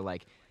like they're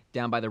like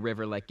down by the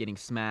river like getting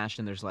smashed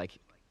and there's like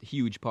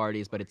huge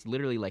parties, but it's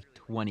literally like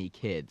 20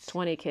 kids.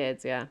 20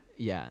 kids. Yeah.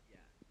 Yeah,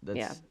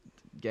 yeah,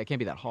 it can't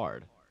be that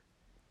hard.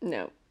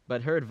 No,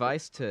 But her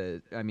advice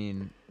to, I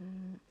mean,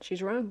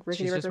 she's wrong.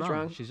 Rickety she's just Ricker's wrong.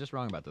 wrong. She's just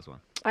wrong about this one.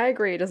 I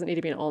agree. It doesn't need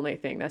to be an all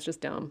night thing. That's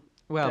just dumb.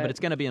 Well, but But- it's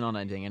gonna be an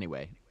all-night thing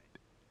anyway.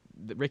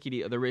 The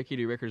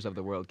rickety Rickers of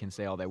the world can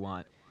say all they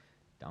want.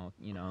 Don't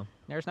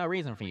There's no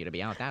reason for you to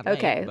be out that late.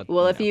 Okay. But,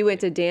 Well, if know, you went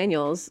to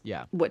Daniel's,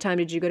 Yeah. what time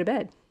did you go to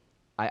bed?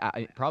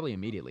 I probably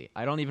immediately.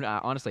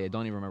 Honestly, I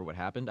don't even remember what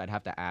happened. I'd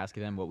have to ask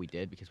them what we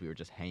did because we were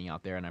just hanging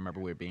out there, and I remember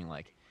we were being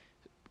like,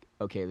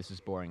 okay, this is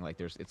boring. Like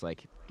it's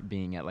like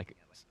being at like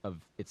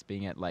it's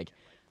being at like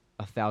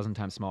 1,000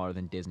 times smaller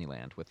than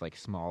Disneyland with like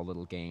small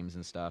little games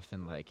and stuff,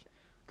 and like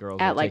girls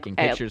At are like taking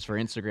pictures for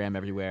Instagram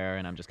everywhere,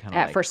 and I'm just kind of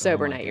at like, for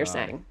sober oh my night, you're God.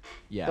 saying.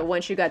 Yeah. But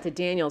once you got to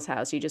Daniel's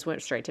house, you just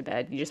went straight to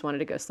bed. You just wanted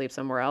to go sleep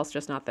somewhere else,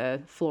 just not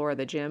the floor of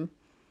the gym.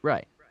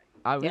 Right.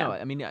 Yeah. No,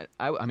 I mean,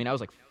 I mean, I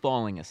was like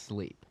falling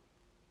asleep.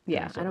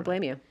 Yeah, I sober don't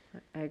blame you.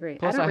 I agree.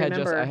 Plus, I don't I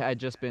remember. had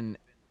just been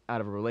out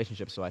of a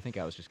relationship, so I think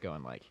I was just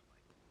going like,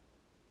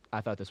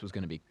 I thought this was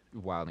going to be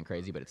wild and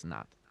crazy, but it's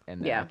not. And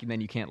then, Yeah. like, then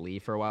you can't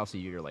leave for a while, so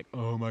you're like,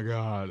 oh my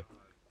God.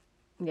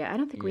 Yeah, I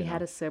don't think we you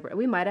had know. a sober.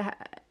 We might have.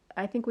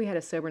 I think we had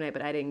a sober night,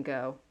 but I didn't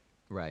go.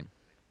 Right.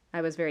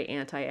 I was very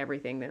anti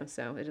everything though,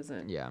 so it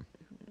doesn't. Yeah.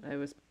 I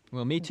was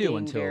Well, me too, being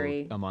until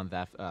very, a month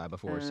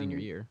before senior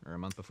year, or a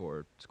month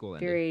before school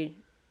ended. very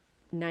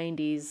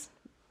 90s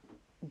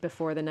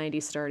before the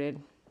 90s started.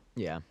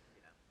 Yeah.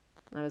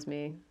 That was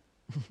me.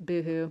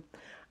 Boo-hoo.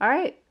 All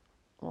right.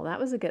 Well, that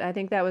was I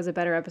think that was a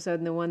better episode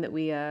than the one that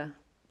we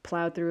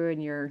plowed through in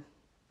your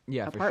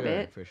Yeah,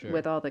 apartment for sure.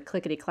 with all the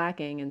clickety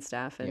clacking and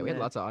stuff. And Yeah, we had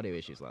lots of audio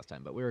issues last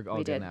time, but we were all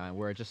We good did. now, and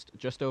we're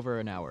just over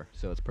an hour,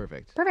 so it's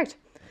perfect. Perfect.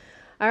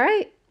 All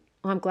right.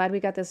 Well, I'm glad we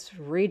got this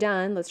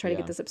redone. Let's try to Yeah.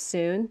 get this up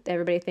soon.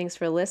 Everybody, thanks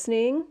for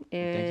listening.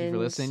 And Thank you for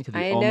listening to the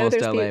I know Almost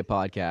there's LA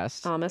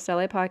podcast. Almost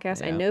LA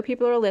podcast. I Yeah. know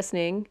people are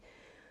listening.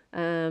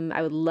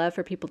 I would love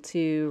for people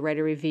to write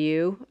a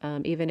review,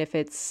 even if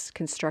it's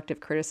constructive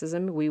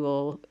criticism. We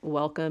will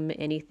welcome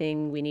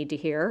anything we need to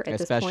hear at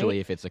this Especially point.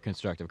 if it's a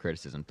constructive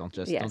criticism. Don't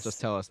Yes. just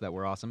tell us that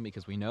we're awesome,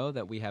 because we know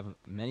that we have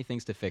many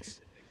things to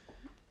fix.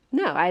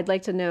 No, I'd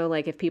like to know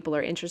like if people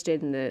are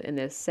interested in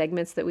the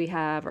segments that we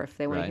have, or if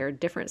they want Right. to hear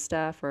different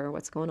stuff or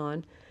what's going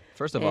on.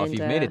 First of all, if And,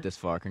 you've made it this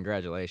far,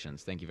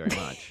 congratulations. Thank you very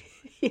much.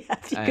 Yeah,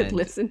 if you could And-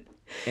 listen.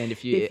 And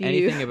if you If you-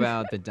 anything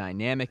about the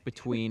dynamic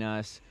between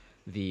us,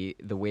 the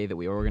way that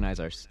we organize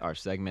our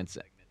segments,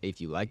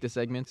 if you like the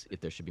segments, if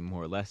there should be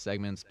more or less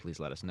segments, please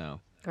let us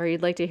know. Or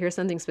you'd like to hear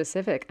something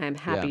specific, I'm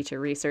happy Yeah. to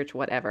research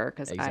whatever,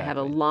 because I have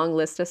a Exactly. long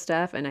list of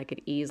stuff and I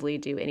could easily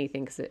do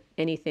anything, because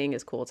anything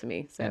is cool to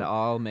me. So And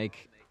I'll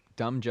make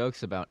dumb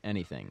jokes about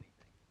anything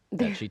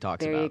that she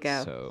talks there about. you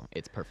go. So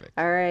it's perfect.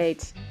 All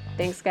right.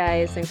 Thanks,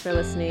 guys. Thanks for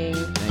listening.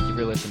 Thank you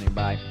for listening.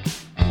 Bye.